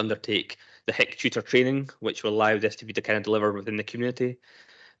FOI to undertake the HIC tutor training, which will allow this to be kind of delivered within the community.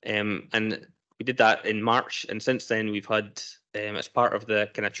 And we did that in March, and since then we've had, as part of the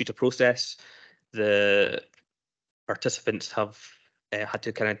kind of tutor process, the participants have had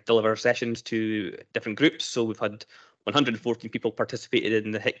to kind of deliver sessions to different groups. So we've had 114 people participated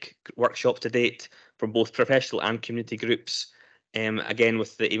in the HIC workshop to date from both professional and community groups, again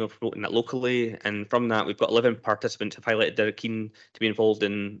with the aim of promoting that locally. And from that, we've got 11 participants who have highlighted they're keen to be involved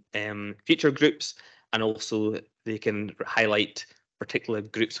in future groups, and also they can highlight particular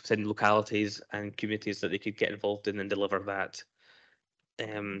groups within localities and communities that they could get involved in and deliver that.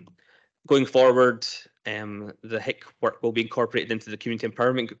 Going forward, the HIC work will be incorporated into the Community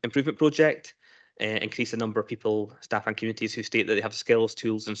Empowerment Improvement Project, increase the number of people, staff and communities who state that they have skills,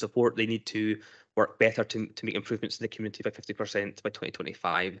 tools and support they need to work better to make improvements in the community by 50% by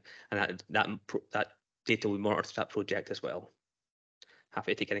 2025. And that data will be monitored through that project as well.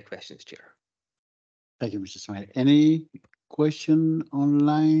 Happy to take any questions, Chair. Thank you, Mr. Smiley. Any question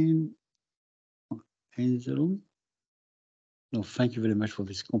online in the room? No, thank you very much for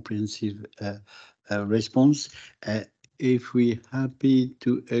this comprehensive response. If we're happy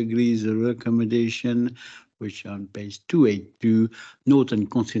to agree the recommendation, which on page 282, note and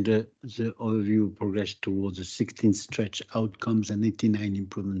consider the overview progress towards the 16 stretch outcomes and 89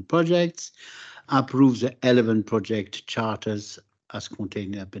 improvement projects, approve the 11 project charters as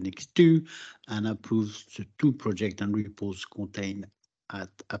contained in Appendix 2, and approves the 2 project and reports contained at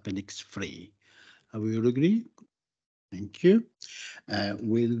Appendix 3. we all agree? Thank you.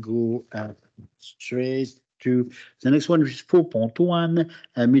 We'll go straight to the next one, which is 4.1,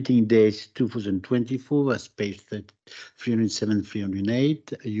 meeting dates 2024, as page 307,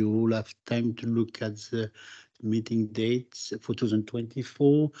 308. You all have time to look at the meeting dates for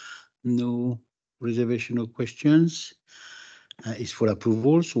 2024. No reservation or questions. It's for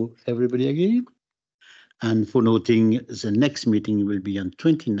approval, so everybody agree? And for noting, the next meeting will be on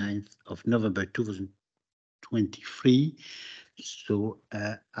 29th of November 2023. So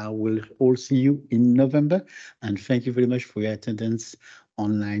I will all see you in November, and thank you very much for your attendance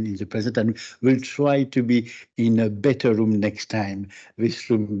online in the present. And we'll try to be in a better room next time. This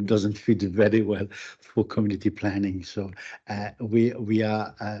room doesn't fit very well for community planning, so we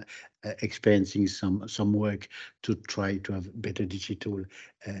are experiencing some work to try to have better digital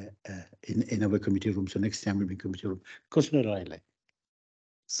in our committee room. So next time we'll be committee room. Councillor Riley.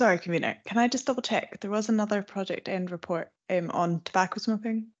 Sorry, Convener, can I just double check? There was another project end report on tobacco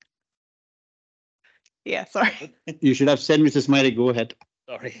smoking. Yeah, sorry. You should have said, Mr. Smiley, go ahead.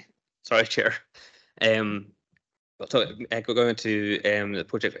 Sorry, Chair. Going into the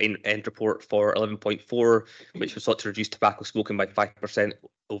project end report for 11.4, which was sought to reduce tobacco smoking by 5%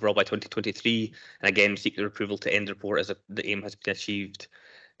 overall by 2023, and again seek your approval to end the report as the aim has been achieved.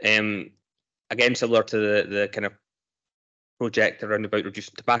 Again, similar to the kind of project around about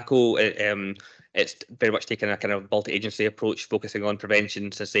reducing tobacco, it's very much taken a kind of multi-agency approach, focusing on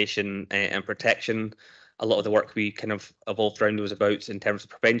prevention, cessation, and protection. A lot of the work we kind of evolved around was about, in terms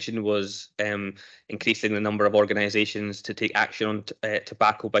of prevention, was increasing the number of organisations to take action on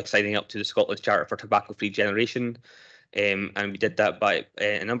tobacco by signing up to the Scotland Charter for Tobacco-Free Generation. And we did that by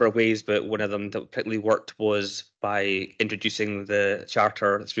a number of ways, but one of them that particularly worked was by introducing the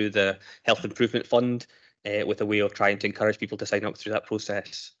charter through the Health Improvement Fund, with a way of trying to encourage people to sign up through that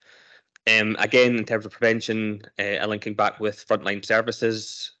process. Again, in terms of prevention, linking back with frontline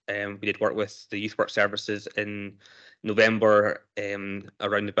services, we did work with the youth work services in November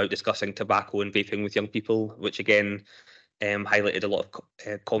around about discussing tobacco and vaping with young people, which again highlighted a lot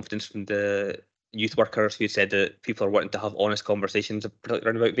of confidence from the youth workers who said that people are wanting to have honest conversations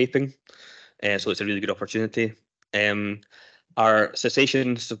around about vaping. So it's a really good opportunity. Our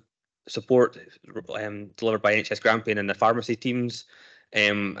cessation support delivered by NHS Grampian and the pharmacy teams,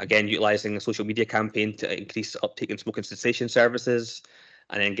 again utilising a social media campaign to increase uptake in smoking cessation services,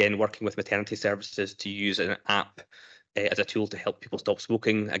 and then again working with maternity services to use an app as a tool to help people stop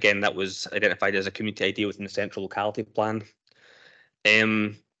smoking. Again, that was identified as a community idea within the central locality plan.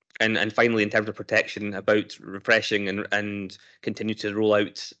 And finally, in terms of protection, about refreshing and continue to roll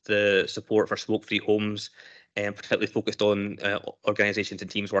out the support for smoke-free homes, particularly focused on organisations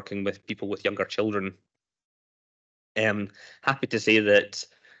and teams working with people with younger children. Happy to say that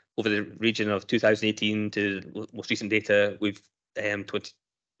over the region of 2018 to most recent data, we've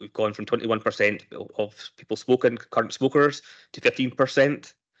gone from 21% of people smoking, current smokers, to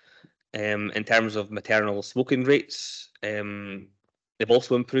 15%. In terms of maternal smoking rates, they've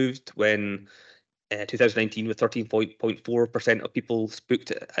also improved. When 2019 with 13.4% of people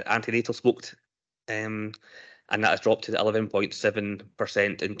antenatal smoked, and that has dropped to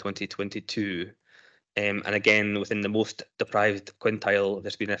 11.7% in 2022. And again, within the most deprived quintile,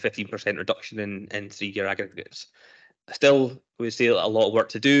 there's been a 15% reduction in 3-year aggregates. Still, we see a lot of work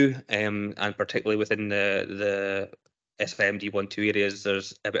to do, and particularly within the SIMD 1-2 areas,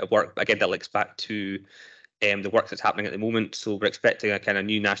 there's a bit of work. Again, that links back to the work that's happening at the moment. So we're expecting a kind of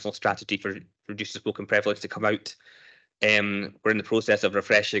new national strategy for reducing smoking prevalence to come out. We're in the process of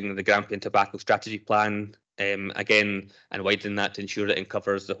refreshing the Grampian Tobacco Strategy Plan, again, and widening that to ensure that it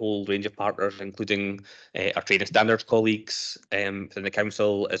covers the whole range of partners, including our trade and standards colleagues within the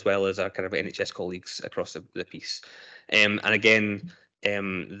council, as well as our kind of NHS colleagues across the piece. And again,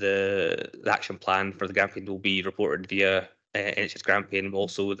 the action plan for the Grampian will be reported via NHS Grampian,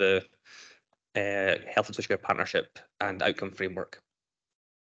 also the Health and Social Care Partnership and Outcome Framework.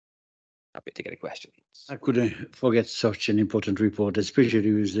 Happy to take any questions. I couldn't forget such an important report,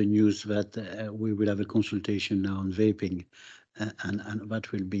 especially with the news that we will have a consultation now on vaping, and that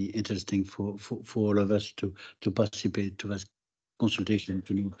will be interesting for all of us to participate to that consultation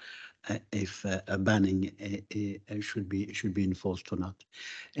to know if a banning should be enforced or not.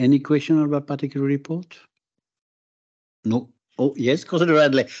 Any question on that particular report? No. Oh yes, Councillor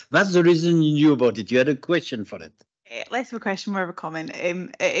Radley. That's the reason you knew about it. You had a question for it. Less of a question, more of a comment.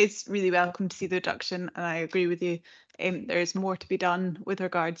 It is really welcome to see the reduction, and I agree with you. There is more to be done with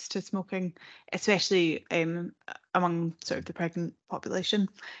regards to smoking, especially among sort of the pregnant population.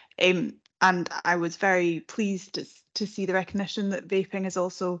 And I was very pleased to see the recognition that vaping is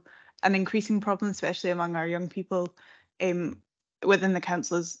also an increasing problem, especially among our young people. Within the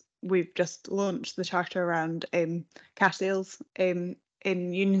councils, we've just launched the charter around cash sales in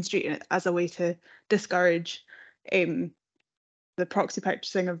Union Street as a way to discourage the proxy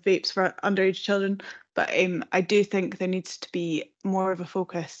purchasing of vapes for underage children. But I do think there needs to be more of a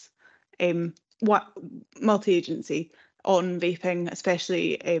focus, multi-agency on vaping,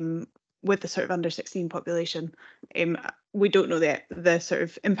 especially with the sort of under 16 population. We don't know the sort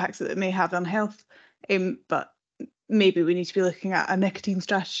of impacts that it may have on health, but maybe we need to be looking at a nicotine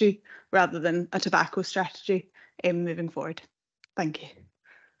strategy rather than a tobacco strategy moving forward. Thank you.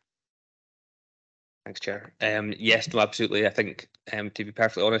 Thanks, Chair. Yes, no, absolutely. I think, to be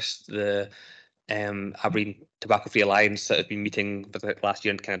perfectly honest, the Aberdeen Tobacco Free Alliance that has been meeting with it last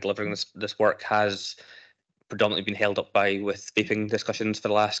year and kind of delivering this work has predominantly been held up with vaping discussions for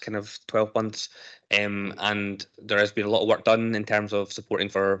the last kind of 12 months. And there has been a lot of work done in terms of supporting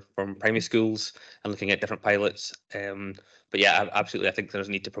from primary schools and looking at different pilots. But yeah, absolutely, I think there's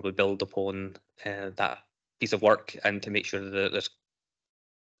a need to probably build upon that piece of work and to make sure that there's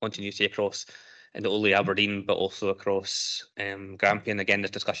continuity across not only Aberdeen but also across Grampian. Again,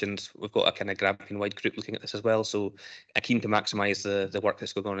 there's discussions. We've got a kind of Grampian-wide group looking at this as well. So I'm keen to maximise the work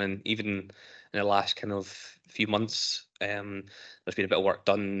that's going on, and even in the last kind of few months, there's been a bit of work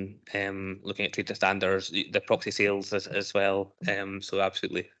done looking at trade standards, the proxy sales as well. So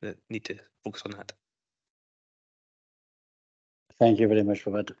absolutely, need to focus on that. Thank you very much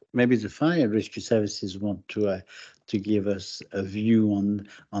for that. Maybe the fire rescue services want to give us a view on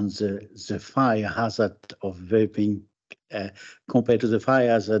the fire hazard of vaping compared to the fire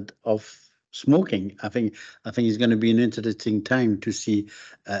hazard of smoking. I think it's going to be an interesting time to see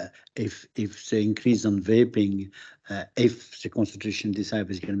if the increase on vaping, if the Constitution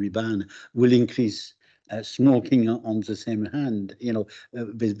decides it's going to be banned, will increase smoking on the same hand. You know,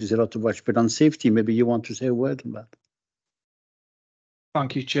 there's a lot to watch. But on safety, maybe you want to say a word on that.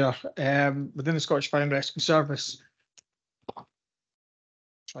 Thank you, Chair. Within the Scottish Fire and Rescue Service,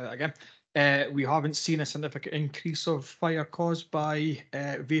 try that again. We haven't seen a significant increase of fire caused by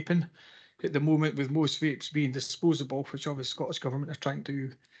vaping at the moment, with most vapes being disposable, which obviously the Scottish Government is trying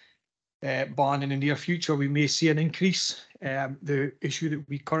to ban in the near future. We may see an increase. The issue that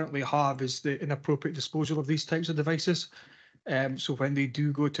we currently have is the inappropriate disposal of these types of devices. So when they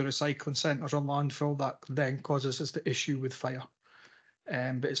do go to recycling centres or landfill, that then causes us the issue with fire.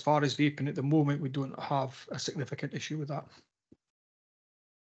 But as far as vaping at the moment, we don't have a significant issue with that.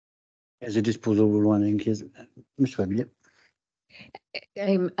 As a disposable one in case, Ms. Webb,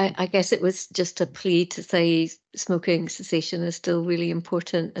 I guess it was just a plea to say smoking cessation is still really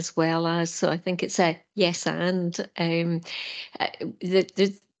important as well as, so I think it's a yes and.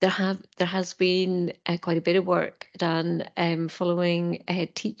 There has been quite a bit of work done following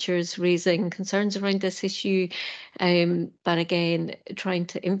teachers raising concerns around this issue, but again, trying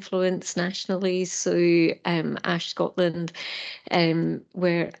to influence nationally. So Ash Scotland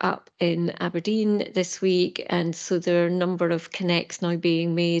we're up in Aberdeen this week, and so there are a number of connects now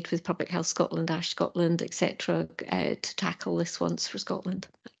being made with Public Health Scotland, Ash Scotland, etc., to tackle this once for Scotland.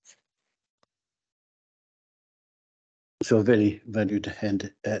 So a very valued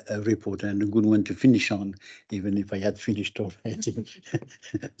report and a good one to finish on, even if I had finished already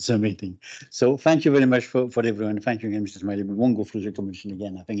the meeting. So thank you very much for everyone. Thank you again, Mr. Smiley. We won't go through the commission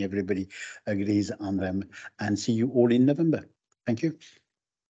again. I think everybody agrees on them, and see you all in November. Thank you.